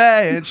you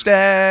play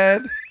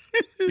instead.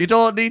 You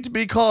don't need to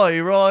be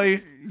coy,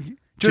 Roy.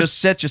 Just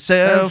set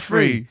yourself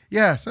free.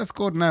 Yes, that's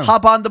good now.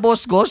 Hop on the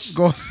bus, Gus.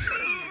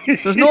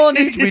 There's no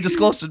need to be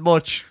discussing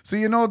much. So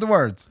you know the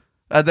words.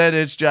 And then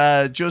it's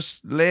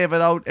just leave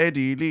it out,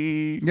 Eddie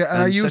Lee. Yeah,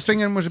 and are you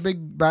singing with a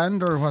big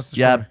band or what's the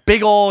story?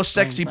 Big old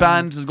sexy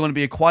band. There's going to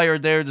be a choir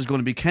there. There's going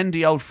to be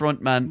Kendi out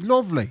front, man.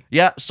 Lovely.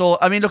 Yeah, so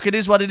I mean, look, it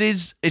is what it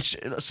is.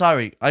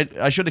 Sorry,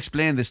 I should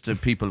explain this to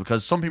people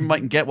because some people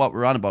mightn't get what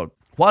we're on about.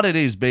 What it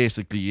is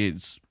basically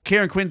is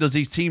Kieran Quinn does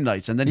these team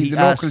nights, and then he's a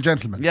local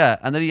gentleman. Yeah,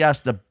 and then he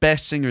asks the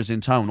best singers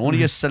in town.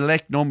 Only a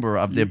select number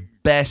of the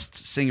best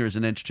singers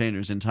and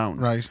entertainers in town.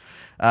 Right.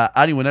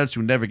 Anyone else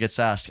who never gets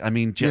asked. I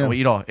mean,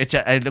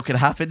 look, it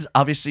happens.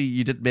 Obviously,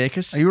 you didn't make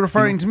it. Are you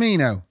referring to me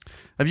now?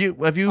 Have you?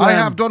 I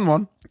have done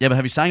one. Yeah, but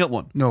have you sang at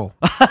one? No.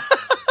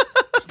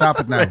 Stop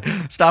it now.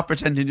 Stop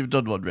pretending you've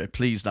done one, Ray.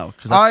 Please now.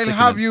 I'll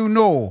have you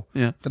know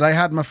that I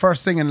had my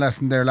first singing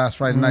lesson there last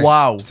Friday night.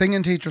 Wow.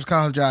 Singing teacher's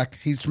Cathal Jack.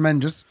 He's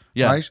tremendous.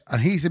 Yeah. Right?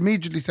 And he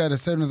immediately said,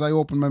 as soon as I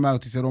opened my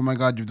mouth, he said, "Oh my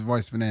God, you've the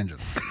voice of an angel."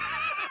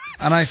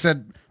 And I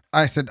said,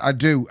 I said, I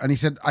do. And he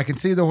said, I can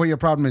see though where your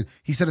problem is.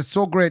 He said, it's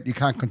so great you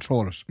can't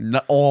control it.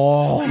 No,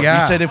 Yeah.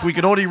 He said if we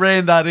could only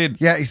rein that in.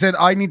 Yeah, he said,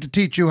 I need to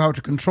teach you how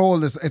to control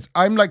this.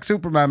 I'm like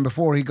Superman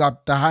before he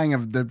got the hang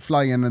of the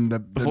flying and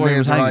the He was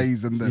laser hanging.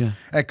 eyes and the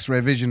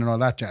X-ray vision and all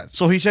that jazz.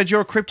 So he said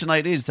your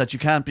kryptonite is that you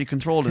can't be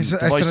controlling I said,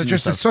 devices it's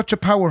just yourself. such a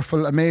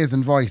powerful,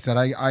 amazing voice that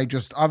I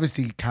just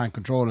obviously can't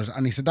control it.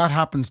 And he said, that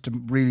happens to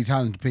really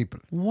talented people.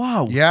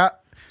 Wow. Yeah.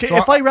 Okay, So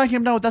if I rang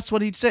him now, that's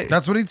what he'd say.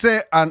 That's what he'd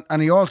say. And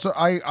he also,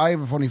 I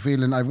have a funny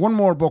feeling, I've one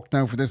more book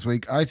now for this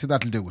week. I said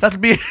that'll do it. That'll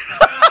be.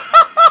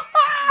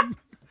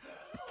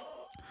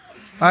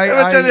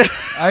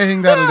 I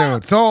think that'll do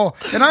it. So,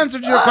 in answer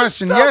to your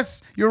question,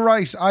 yes, you're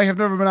right. I have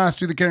never been asked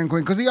to do the Kieran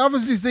Quinn because he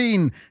obviously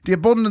seen the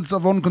abundance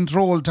of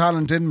uncontrolled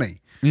talent in me.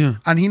 Yeah.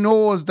 And he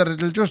knows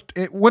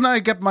that when I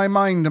get my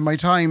mind and my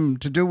time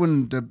to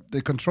doing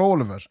the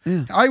control of it,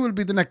 I will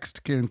be the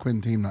next Kieran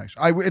Quinn team night.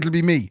 It'll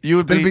be me.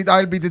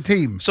 I'll be the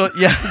team. So,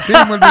 yeah. The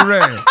team will be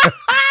Ray.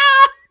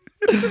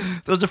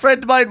 There was a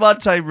friend of mine one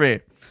time,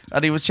 Ray,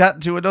 and he was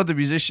chatting to another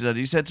musician, and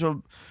he said to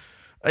him,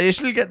 "Are you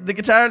still getting the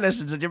guitar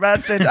lessons?" And your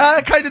man said,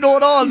 "I kind of know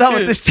it all now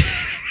at this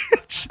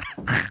stage."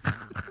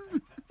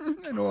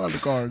 I know all the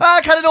chords. I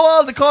kind of know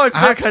all the chords. I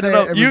I have to kind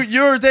of say, know.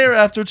 You're there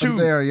after two. I'm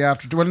there, yeah.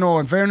 Well, no,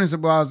 in fairness, it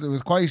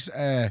was quite.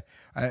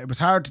 It was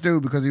hard to do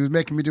because he was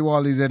making me do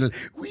all these little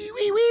wee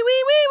wee wee wee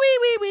wee wee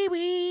wee wee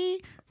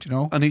wee. Do you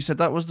know? And he said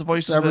that was the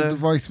voice. That was the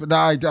voice. No,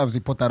 I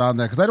obviously put that on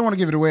there because I don't want to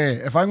give it away.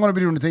 If I'm going to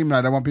be doing the team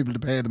night, I want people to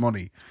pay the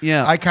money.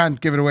 Yeah. I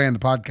can't give it away in the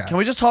podcast. Can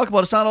we just talk about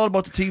it? It's not all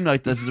about the team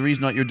night. That's the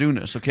reason that you're doing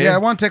this, okay? Yeah, I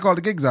want to take all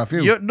the gigs off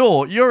you.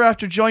 You're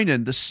after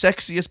joining the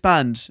sexiest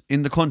band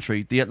in the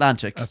country, the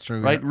Atlantic. That's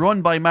true, right? yeah.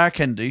 Run by Mark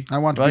Hendy. I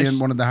want to be in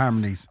one of the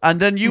harmonies. And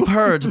then you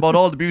heard about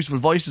all the beautiful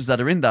voices that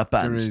are in that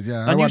band. There is,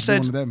 yeah. And I you want to be said,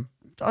 one of them.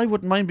 I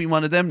wouldn't mind being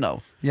one of them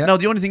now. Yeah. Now,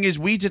 the only thing is,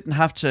 we didn't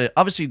have to.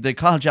 Obviously, the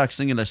Carl Jack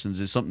singing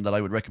lessons is something that I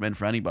would recommend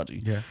for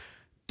anybody. Yeah.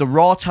 The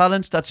raw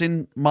talent that's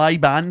in my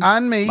band.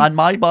 And me. And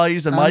my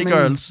boys and my me,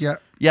 girls. yeah.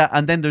 Yeah,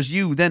 and then there's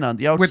you then on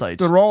the With outside.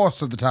 the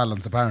rawest of the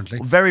talents, apparently.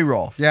 Very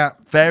raw. Yeah.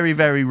 Very,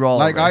 very raw.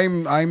 Like raw.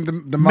 I'm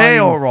the mine.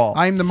 Mayo raw.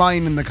 I'm the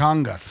mine in the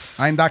conga.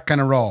 I'm that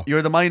kind of raw.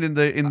 You're the mine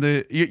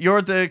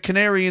you're the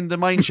canary in the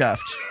mine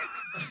shaft.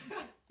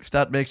 If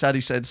that makes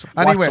any sense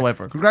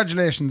whatsoever.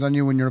 Congratulations on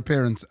you and your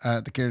appearance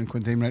at the Kieran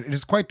Quinn team night. It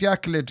is quite the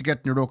accolade to get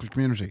in your local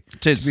community.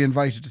 It is. To be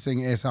invited to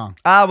sing a song.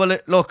 Well,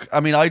 look, I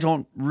mean, I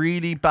don't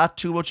really bat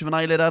too much of an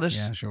eyelid at it.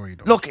 Yeah, sure you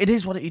don't. Look, it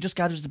is what he just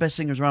gathers the best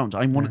singers around.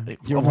 I'm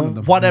You're one of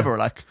them. Whatever, Yeah.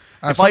 like.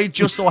 I've If I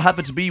just so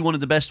happen to be one of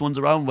the best ones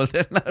around, well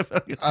then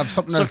I have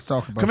something else to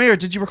talk about. Come here,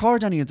 did you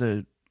record any of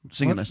the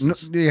singing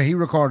lessons? No, yeah, he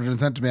recorded and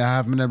sent to me. I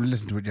haven't been able to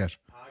listen to it yet.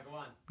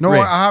 No,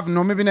 Great. I haven't.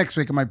 No, maybe next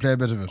week I might play a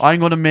bit of it. I'm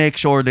going to make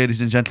sure,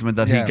 ladies and gentlemen,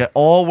 that Yeah.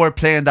 we're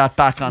playing that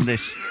back on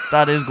this.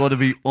 That is going to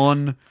be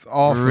Awful.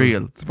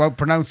 unreal. It's about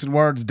pronouncing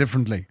words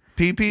differently.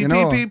 Pee pee You pee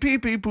know. pee pee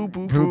pee poo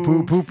poo Poo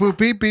poo poo. poo poo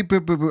pee pee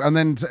poo poo poo. And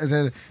then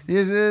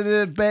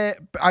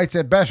I'd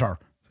say better.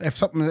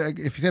 If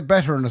you say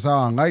better in a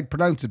song, I'd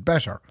pronounce it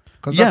better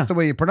because Yeah. that's the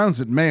way you pronounce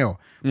it, Mayo.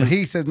 But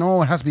he says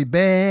no, it has to be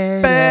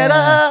better.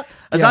 Better.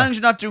 As Yeah. long as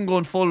you're not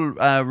going full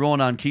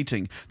Ronan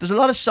Keating. There's a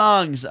lot of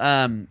songs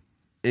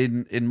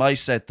in my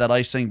set that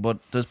I sing, but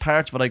there's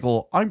parts of it I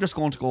go, I'm just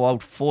going to go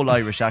out full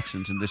Irish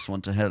accent in this one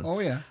to hell. Oh,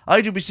 yeah.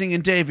 I do be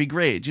singing Davy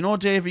Gray. Do you know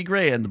Davy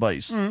Gray and the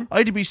boys?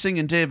 I do be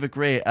singing David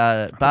Gray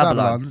Babylon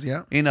Babylons,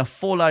 yeah. in a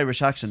full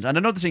Irish accent. And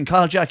another thing,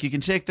 Carl Jack, you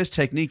can take this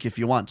technique if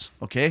you want,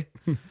 okay?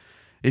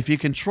 If you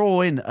can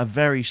throw in a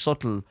very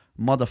subtle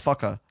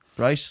motherfucker,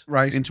 right?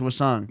 Right. Into a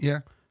song.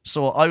 Yeah.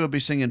 So I would be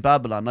singing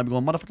Babylon. And I'd be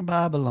going, motherfucking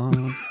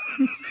Babylon.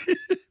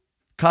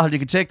 Carl, you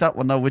can take that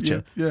one now with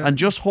you. yeah. And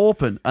just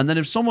hoping. And then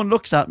if someone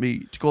looks at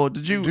me to go,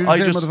 did you? Do you I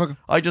say just motherfucker?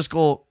 I just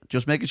go,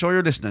 just making sure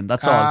you're listening.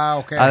 That's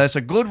all. Okay. And it's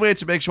a good way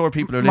to make sure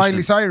people are listening.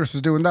 Miley Cyrus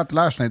was doing that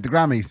last night, the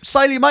Grammys.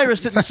 Siley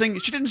Myris didn't sing.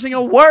 She didn't sing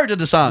a word of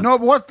the song. No,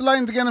 but what's the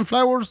lines again in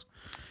Flowers?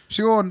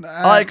 She going,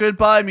 I could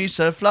buy me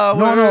some flowers.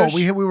 No,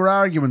 we were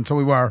arguing, so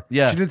we were.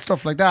 Yeah. She did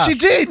stuff like that. She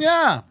did.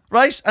 Yeah.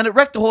 Right? And it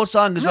wrecked the whole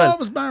song as No, well. it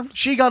was marvellous.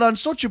 She got on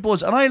such a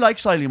buzz. And I like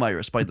Siley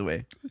Myris, by the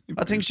way.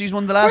 I think she's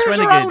one of the last Where's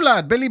her renegades. old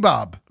lad, Billy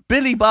Bob?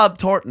 Billy Bob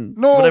Thornton.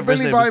 No, whatever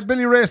his name is.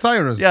 Billy Ray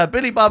Cyrus. Yeah,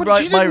 Billy Bob But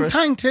she didn't Myris.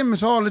 thank him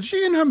at all. Did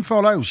she and him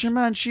fall out? Sure,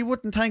 man, she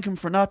wouldn't thank him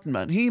for nothing,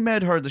 man. He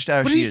made her the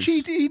star But she he, is.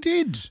 he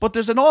did. But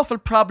there's an awful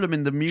problem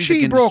in the music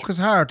She industry. broke his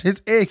heart.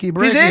 His achy,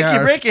 breaky His achy,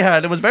 heart. breaky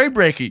heart. It was very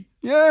breaky.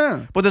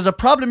 Yeah. But there's a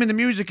problem in the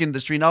music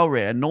industry now,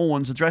 Ray, and no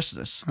one's addressing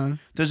this.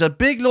 There's a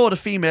big load of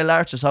female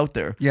artists out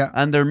there. Yeah.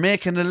 And they're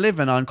making a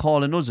living on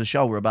calling us a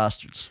shower of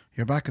bastards.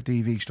 You're back at the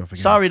EV stuff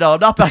again. Sorry, no, I'm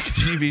not back at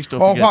TV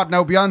stuff Oh, again. what?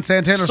 Now Beyonce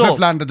and Taylor So- Swift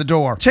land at the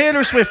door.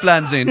 Taylor Swift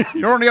lands in.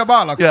 You're only a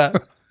bollocks. Yeah.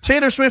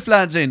 Taylor Swift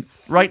lands in,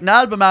 writing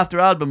album after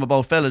album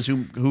about fellas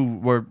who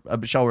were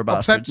a shower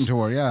bastards. Upsetting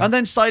to her, yeah. And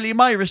then Siley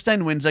Myris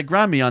then wins a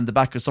Grammy on the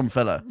back of some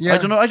fella. Yeah. I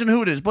don't know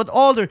who it is, but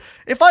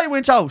if I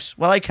went out,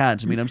 well, I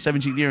can't. I mean, I'm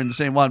 17 year in the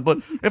same one, but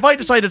if I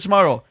decided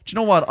tomorrow, do you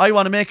know what? I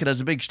want to make it as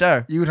a big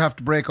star. You'd have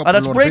to break up I'd with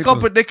have a to load of break up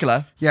people. with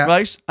Nicola, Yeah.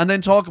 right? And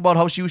then talk about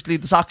how she used to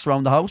leave the socks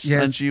around the house.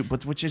 Yes.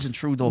 But which isn't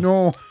true though.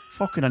 No.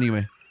 Fucking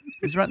anyway.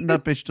 He's renting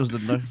that bitch,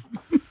 doesn't it?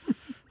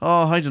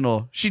 Oh, I don't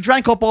know. She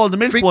drank up all the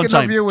milk Speaking one of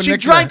time. you and She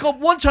Nicola. drank up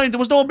one time. There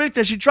was no milk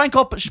there. She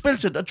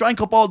spilt it. Drank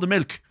up all the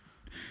milk.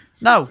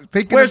 Now,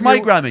 where's my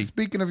Grammy?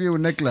 Speaking of you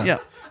and Nicola, Yeah.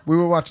 we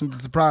were watching The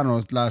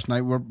Sopranos last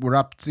night. We're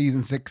up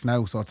season 6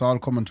 now, so it's all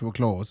coming to a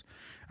close.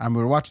 And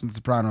we were watching The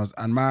Sopranos,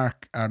 and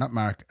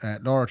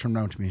Laura turned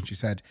around to me and she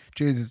said,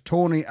 Jesus,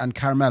 Tony and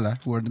Carmela,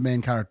 who are the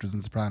main characters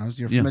in Sopranos,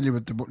 you're familiar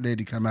with the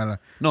lady Carmela.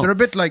 No. They're a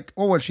bit like,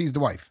 she's the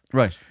wife.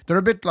 Right. They're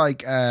a bit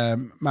like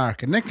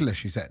Mark and Nicola,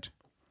 she said.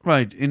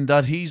 Right, in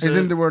that he's... As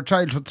in they were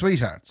childhood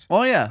sweethearts.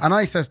 Oh, yeah. And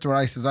I says to her,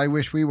 I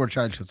wish we were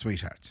childhood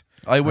sweethearts.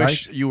 I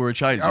wish you were a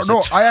child.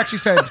 No, I actually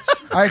said,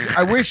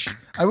 I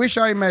wish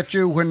I met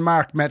you when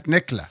Mark met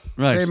Nicola.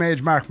 Right. Same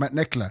age Mark met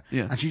Nicola.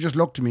 Yeah. And she just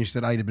looked at me and she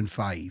said, I'd have been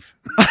 5.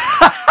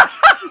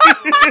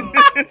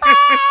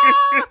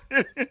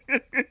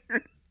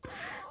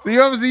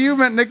 So obviously you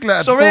met Nicola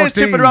at 14. So Ray's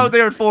tipping around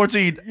there at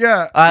 14.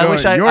 Yeah. I You're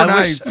wish I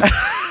nice.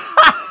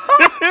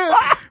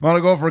 Want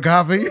to go for a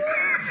coffee?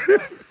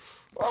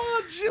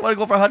 Oh, shit, want to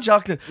go for hot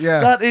chocolate? Yeah.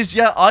 That is,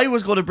 I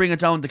was going to bring it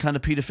down the kind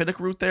of pedophilic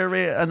route there,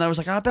 Ray, and I was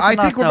like, I bet I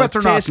think we're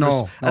better not.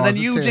 No, and then it's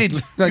you did.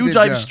 tasteless. I You did,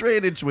 dived yeah.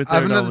 straight into it I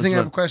there. have now another as thing. I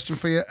well. have a question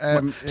for you.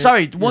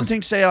 Sorry, one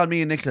thing to say on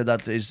me and Nicola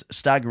that is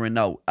staggering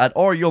now. At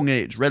our young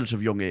age,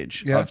 relative young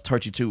age Yeah. of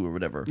 32 or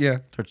whatever. Yeah.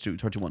 32,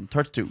 31,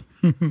 32.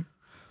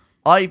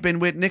 I've been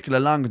with Nicola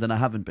longer than I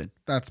haven't been.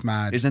 That's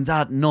mad. Isn't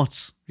that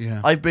nuts?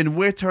 Yeah. I've been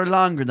with her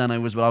longer than I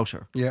was without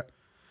her. Yeah.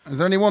 Is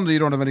there any wonder you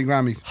don't have any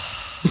Grammys?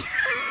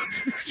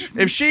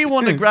 If she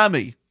won a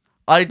Grammy,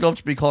 I'd love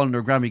to be calling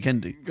her Grammy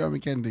Kendi.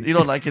 Grammy Kendi. You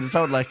don't like it? It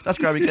sounds like that's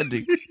Grammy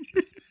Kendi. Do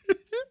you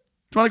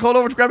want to call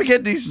over to Grammy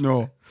Kendi's?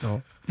 No.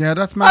 Yeah,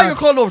 that's I mad. get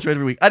called over to it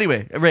every week.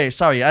 Anyway, Ray,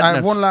 sorry. I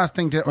have one last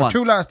thing Go on.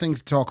 two last things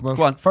to talk about.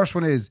 Go on. First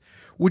one is,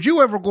 would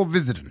you ever go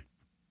visiting?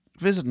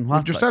 Visiting what?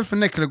 Would yourself and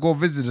Nicola go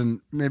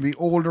visiting maybe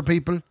older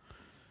people?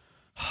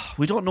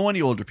 We don't know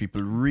any older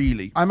people,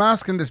 really. I'm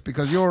asking this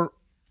because you're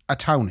a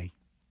townie.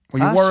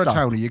 Well, you Ah, were stop. a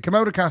townie. You came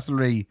out of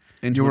Castlereagh,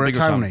 Into you a were a bigger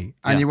town. townie,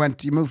 and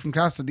you moved from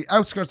the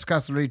outskirts of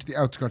Castlereagh to the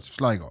outskirts of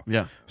Sligo.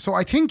 Yeah. So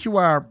I think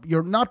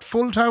you're not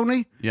full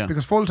townie, Yeah.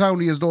 because full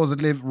townie is those that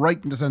live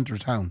right in the centre of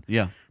town.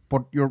 Yeah.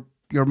 But you're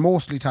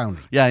mostly townie.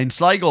 Yeah, in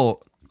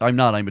Sligo, I'm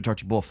not. I'm a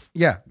 30 buff.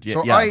 Yeah.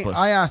 So yeah, but-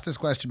 I asked this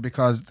question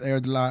because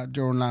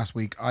during last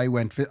week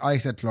I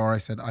said to Laura, I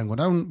said, I'm going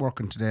down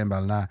working today in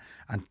Ballina,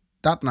 and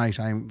that night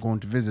I'm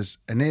going to visit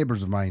a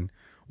neighbours of mine,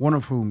 one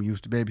of whom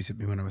used to babysit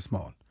me when I was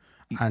small.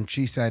 And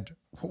she said,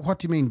 what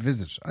do you mean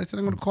visit? I said,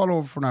 I'm going to call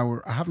over for an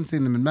hour. I haven't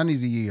seen them in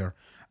many's a year,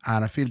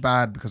 and I feel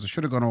bad because I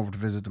should have gone over to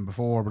visit them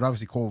before, but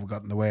obviously COVID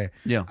got in the way.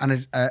 Yeah.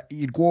 And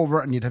you'd go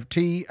over and you'd have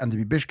tea and there'd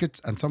be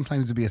biscuits and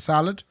sometimes there'd be a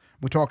salad.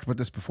 We talked about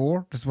this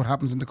before. This is what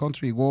happens in the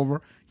country. You go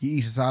over, you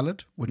eat a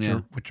salad with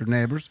your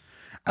neighbours.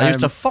 I used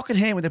to fucking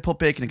hate when they put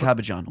bacon and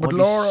cabbage on. But I'd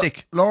be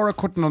sick. Laura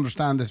couldn't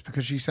understand this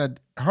because she said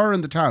her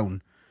in the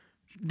town,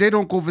 they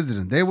don't go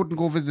visiting. They wouldn't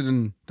go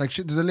visiting. Like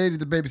there's a lady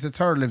that babysits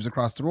her, lives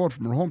across the road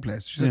from her home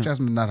place. She said she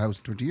hasn't been in that house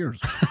in 20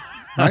 years.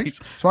 Right?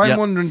 So I'm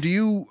wondering,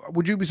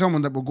 would you be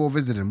someone that would go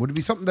visiting? Would it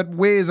be something that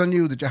weighs on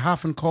you that you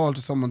haven't called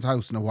to someone's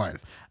house in a while?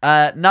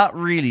 Not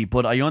really,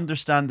 but I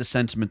understand the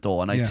sentiment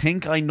though, and I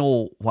think I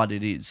know what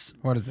it is.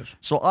 What is it?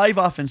 So I've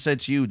often said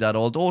to you that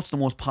although it's the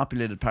most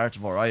populated part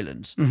of our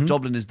island,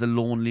 Dublin is the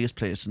loneliest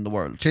place in the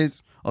world.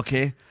 Cheers.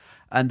 Okay?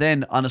 And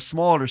then on a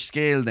smaller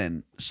scale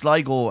then,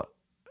 Sligo,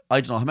 I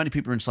don't know, how many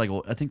people are in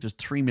Sligo? I think there's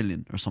 3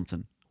 million or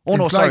something. Oh, In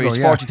no, Sligo, sorry, it's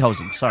yeah.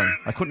 40,000. Sorry.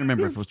 I couldn't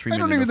remember if it was 3 I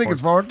million. don't even or think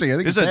it's 40. I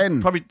think Is it's it?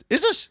 10. Probably.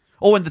 Is it?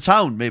 Oh, in the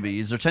town, maybe.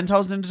 Is there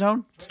 10,000 in the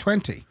town? It's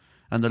 20.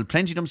 And there'll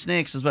plenty of them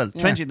snakes as well.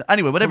 20.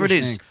 Anyway, whatever it Full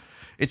of is. snakes.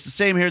 It's the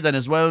same here then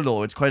as well,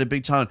 though. It's quite a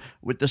big town.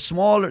 With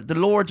the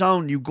lower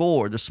down you go,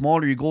 or the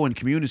smaller you go in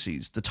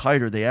communities, the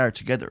tighter they are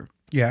together.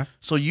 Yeah.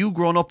 So you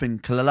growing up in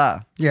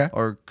Killala, Yeah.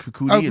 or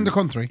Cooneil, Out in the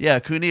country. yeah,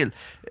 Cooneil,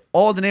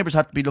 all the neighbours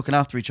have to be looking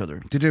after each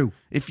other. They do.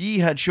 If ye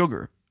had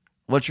sugar,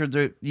 well, sure,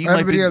 you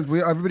might be,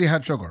 Everybody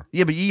had sugar.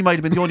 yeah, but ye might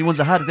have been the only ones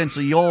that had it then.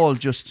 So you all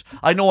just,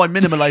 I know I'm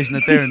minimalising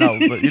it there now,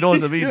 but you know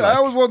what I mean. Yeah, like. I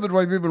always wondered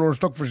why people were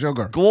stuck for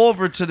sugar. Go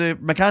over to the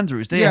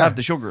McAndrews. They Yeah. have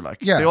the sugar, like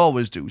Yeah. they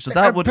always do. So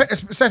that would a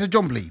set of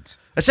jump leads.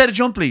 a set of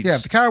jump leads. Yeah,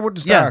 if the car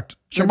wouldn't start.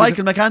 Sure,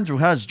 maybe Michael McAndrew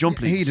has jump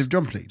leads. He'd have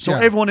jump leads. So yeah.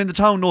 everyone in the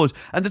town knows.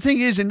 And the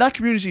thing is, in that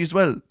community as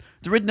well,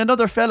 there isn't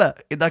another fella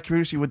in that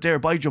community would dare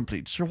buy jump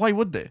leads. Sure, why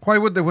would they? Why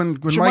would they when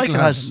Sure, Michael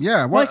has has- them?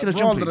 Yeah, Michael has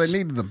for all jump that I leads.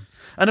 needed them.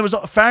 And it was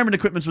farming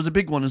equipment was a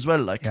big one as well.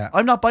 Like, Yeah.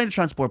 I'm not buying a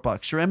transport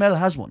box. Sure, ML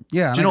has one.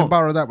 Yeah, Do and you I know? can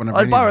borrow that whenever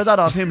I I'll need borrow it. that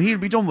off him. He'll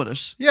be done with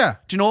it. Yeah.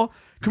 Do you know?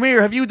 Come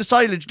here. Have you the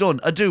silage done?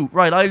 I do.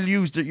 Right. I'll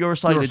use your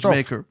silage stuff.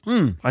 maker.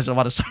 I don't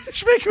want a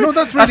silage maker. No,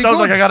 that's That really sounds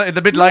good. like I got it in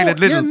the midline No, at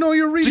Lidl. yeah, no,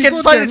 you're really to get good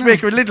a silage there,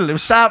 maker at Lidl. It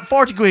was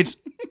 40 quid.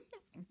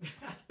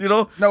 You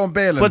know? Now I'm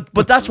bailing.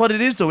 But that's what it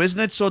is though, isn't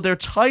it? So they're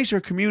tighter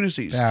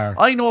communities. They are.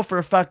 I know for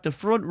a fact the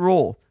front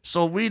row.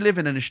 So we live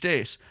in an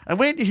estate. And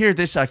when you hear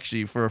this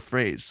actually for a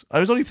phrase, I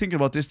was only thinking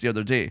about this the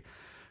other day.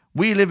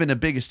 We live in a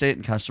big estate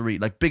in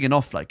Castlereagh, like big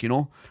enough, like, you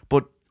know.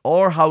 But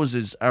our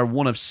houses are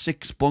one of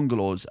 6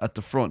 bungalows at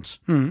the front.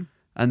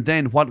 And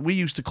then what we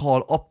used to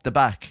call up the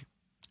back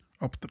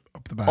Up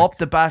the back. Up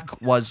the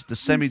back was the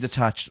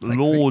semi-detached, like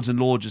loads and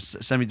loads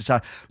of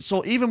semi-detached.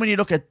 So even when you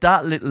look at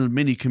that little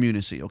mini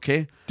community,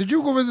 okay, Did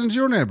you go visit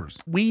your neighbours?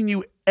 we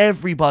knew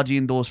everybody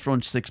in those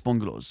front 6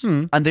 bungalows,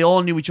 and they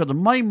all knew each other.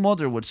 My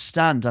mother would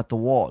stand at the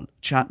wall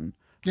chatting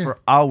Yeah. for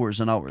hours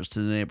and hours to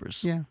the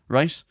neighbours. Yeah.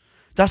 Right?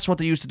 That's what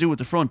they used to do at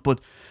the front,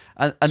 but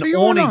and So you're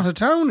only not a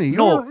townie.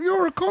 No.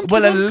 You're a country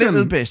well, a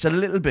bumpkin.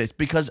 little bit,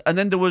 because and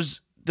then there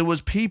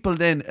was people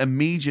then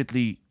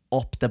immediately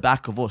up the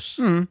back of us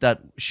that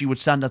she would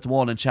stand at the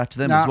wall and chat to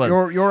them Nah, as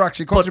well. you're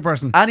actually a country But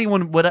person.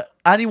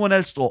 anyone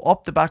else though,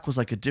 up the back was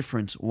like a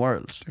different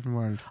world. Different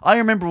world. I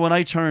remember when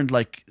I turned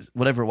like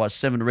whatever it was,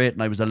 7 or 8,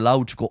 and I was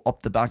allowed to go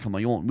up the back on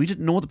my own. We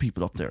didn't know the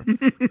people up there. Do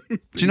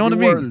you know what I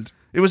New mean? world.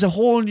 It was a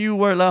whole new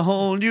world, a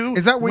whole new.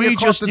 Is that where we you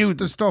caught just knew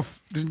the stuff?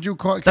 Didn't you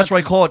caught? That's where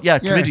I caught. Yeah,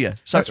 Yeah, chlamydia.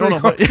 that's where you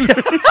caught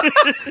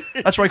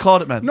That's where I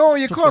caught it, man. No,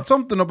 you caught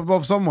something up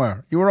above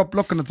somewhere. You were up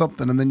looking at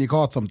something and then you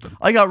caught something.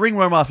 I got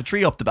ringworm off a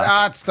tree up the back.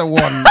 That's the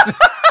one.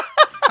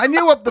 I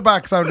knew up the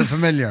back sounded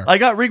familiar. I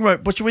got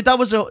ringworm, but that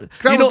was was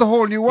the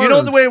whole new You know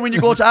world. the way when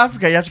you go to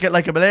Africa, you have to get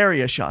like a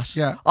malaria shot.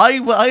 Yeah.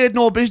 I had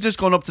no business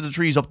going up to the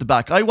trees up the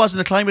back. I wasn't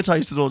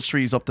acclimatized to those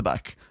trees up the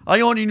back. I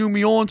only knew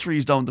my own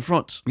trees down the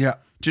front. Yeah.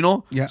 Do you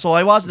know? Yeah. So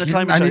I wasn't And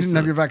acclimatized. you didn't to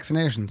have it. your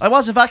vaccinations. I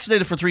wasn't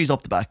vaccinated for trees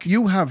up the back.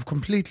 You have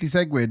completely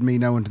segued me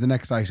now into the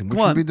next item, which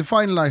Go will on. be the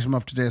final item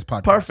of today's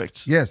podcast.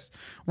 Perfect. Yes.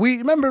 We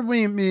remember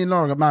me and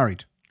Laura got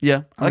married.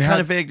 Yeah, I We kind had-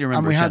 of vaguely remember.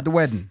 And we it, had yeah. the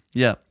wedding.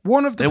 Yeah.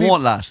 One of the They peop-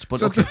 won't last, but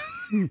So okay.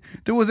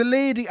 there was a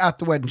lady at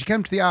the wedding. She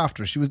came to the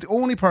afters. She was the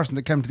only person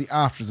that came to the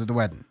afters of the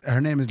wedding.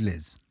 Her name is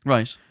Liz.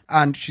 Right.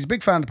 And she's a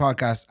big fan of the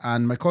podcast.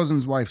 And my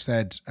cousin's wife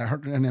said, her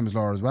name is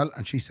Laura as well.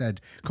 And she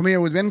said, come here,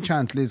 with any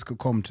chance Liz could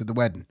come to the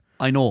wedding?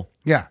 I know.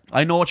 Yeah.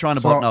 I know what you're on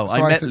about now. so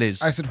I met said,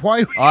 Liz. I said,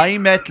 why? I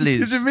met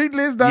Liz. Did you meet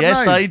Liz that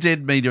yes, night? I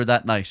did meet her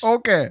that night.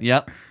 Okay.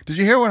 Yeah. Did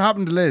you hear what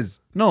happened to Liz?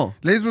 No.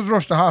 Liz was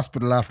rushed to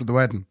hospital after the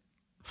wedding.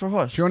 For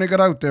what? She only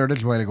got out there a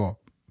little while ago.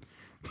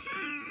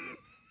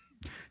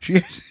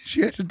 She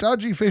ate a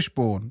dodgy fish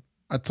bone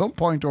at some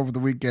point over the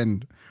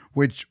weekend,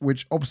 which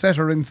upset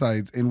her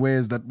insides in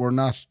ways that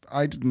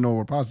I didn't know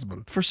were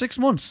possible. For 6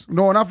 months.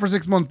 No, not for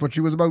 6 months, but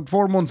she was about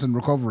 4 months in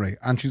recovery,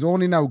 and she's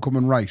only now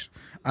coming right.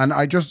 And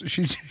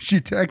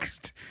she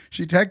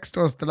texted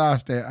us the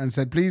last day and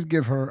said, please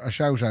give her a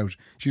shout out.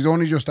 She's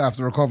only just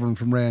after recovering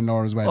from Ray and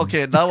Laura's wedding.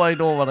 Okay, now I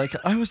know what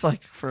I was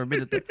like for a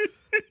minute there.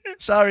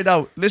 Sorry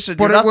now. Listen,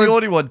 But you're it not the was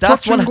only one.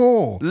 touch and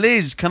go.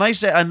 Liz, can I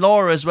say, and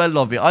Laura as well,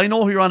 love you. I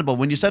know who you're on about.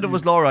 When you said it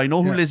was Laura, I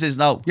know who Yeah. Liz is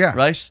now. Yeah.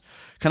 Right?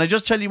 Can I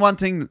just tell you one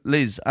thing,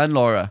 Liz and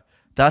Laura?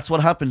 That's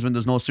what happens when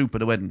there's no soup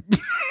at a wedding.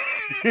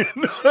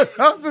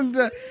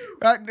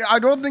 I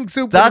don't think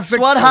soup. That's would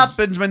have what fixed it.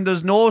 happens when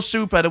there's no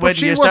soup at a wedding.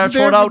 she You start wasn't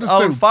there throwing for out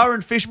the old soup.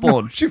 foreign fish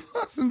bone. She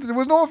wasn't. There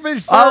was no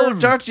fish Old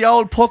served. dirty,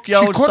 old pucky, She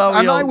old couldn't- sour.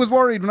 and I old- was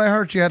worried when I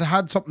heard she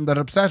had something that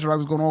upset her. I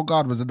was going, oh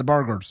God, was it the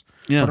burgers?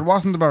 Yeah. But it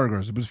wasn't the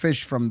burgers. It was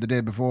fish from the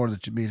day before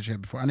that meal she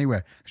had before.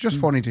 Anyway, it's just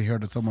funny to hear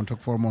that someone took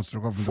 4 months to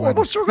recover from the 4 wedding.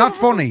 months to recover Not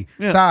from- funny.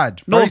 Yeah.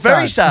 Sad. No,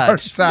 very sad. Very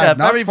sad. Yeah,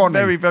 not very, funny.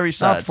 very, very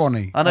sad. Not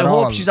funny. And I at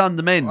hope all. she's on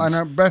the mend.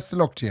 And best of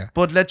luck to you.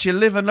 But let you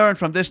live and learn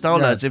from this now,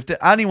 Yeah. lads. If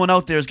anyone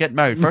out there is getting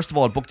married, first of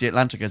all, book the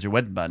Atlantic as your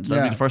wedding band. So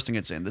that'd Yeah. be the first thing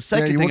I'd say. And the Yeah,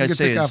 second you thing wouldn't I'd get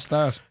say sick is after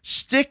that.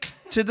 stick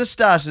to the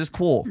status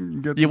quo. Get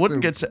You the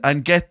wouldn't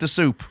soup. get the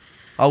soup.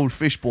 Old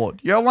fish boat.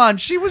 You're one.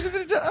 She was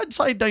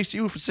inside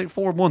ICU for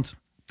 4 months.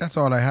 That's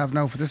all I have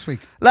now for this week.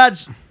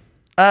 Lads,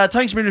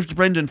 thanks a million to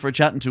Brendan for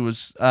chatting to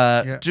us.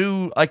 Yeah.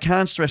 I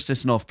can't stress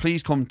this enough.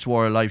 Please come to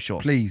our live show.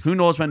 Please. Who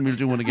knows when we'll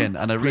do one again?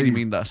 And I really Please.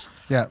 mean that.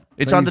 Yeah.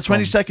 It's on the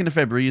please come. 22nd of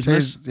February, isn't It it?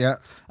 is,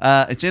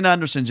 yeah. It's in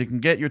Anderson's. You can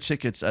get your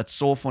tickets at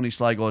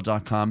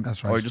sofunnysligo.com.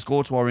 That's Or right. just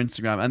go to our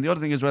Instagram. And the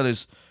other thing as well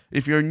is,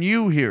 if you're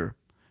new here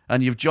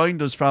and you've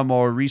joined us from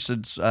our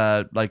recent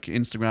like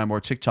Instagram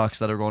or TikToks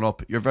that are going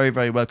up, you're very,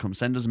 very welcome.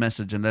 Send us a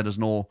message and let us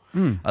know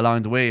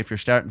along the way if you're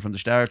starting from the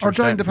start. Or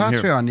join the starting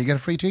from here. Patreon. You get a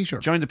free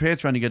t-shirt. Join the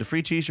Patreon, you get a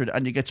free t-shirt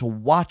and you get to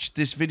watch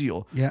this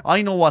video. Yeah.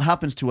 I know what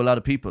happens to a lot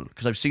of people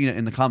because I've seen it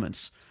in the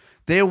comments.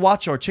 They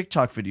watch our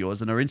TikTok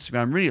videos and our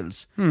Instagram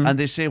reels and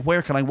they say,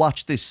 where can I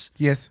watch this?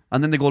 Yes.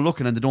 And then they go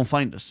looking and they don't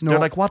find us. No. They're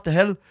like, what the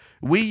hell?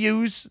 We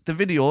use the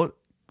video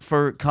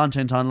for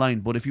content online,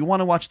 but if you want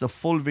to watch the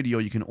full video,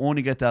 you can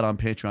only get that on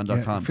Yeah,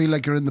 patreon.com. feel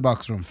like you're in the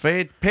box room.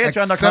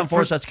 Patreon.com Except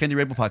for- / Kenny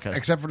Rainbow Podcast.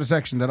 Except for the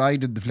section that I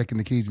did the flicking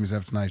the keys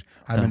myself tonight.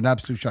 I'm an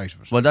absolute shite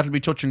of it. Well, that'll be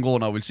touch and go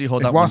now. We'll see how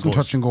that It one wasn't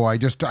goes. touch and go. I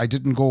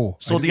didn't go.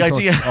 So I the didn't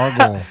idea, touch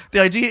or go. the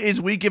idea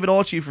is we give it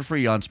all to you for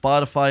free on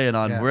Spotify and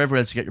on Yeah. wherever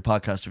else you get your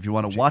podcast. If you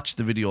want to watch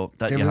the video,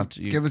 that you have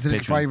to Give us a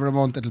little Patreon. $5 a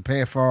month. It'll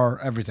pay for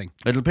everything.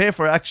 It'll pay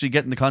for actually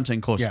getting the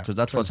content cut Yeah, because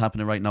that's true. what's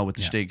happening right now with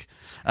the Yeah. Stig.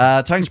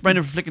 Thanks,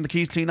 Brendan, for flicking the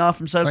keys clean off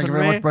himself. Thank you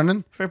and very Ray. much,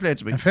 Brendan. Fair play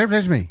to me. And fair play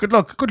to me. Good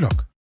luck. Good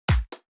luck.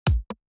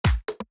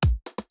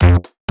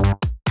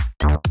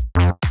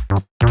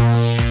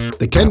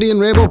 The Kendi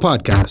and Rabo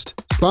podcast,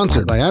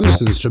 sponsored by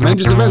Anderson's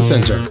Tremendous Event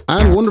Centre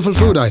and Wonderful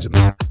Food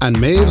Items and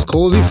Maeve's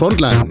Cozy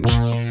Front Lounge.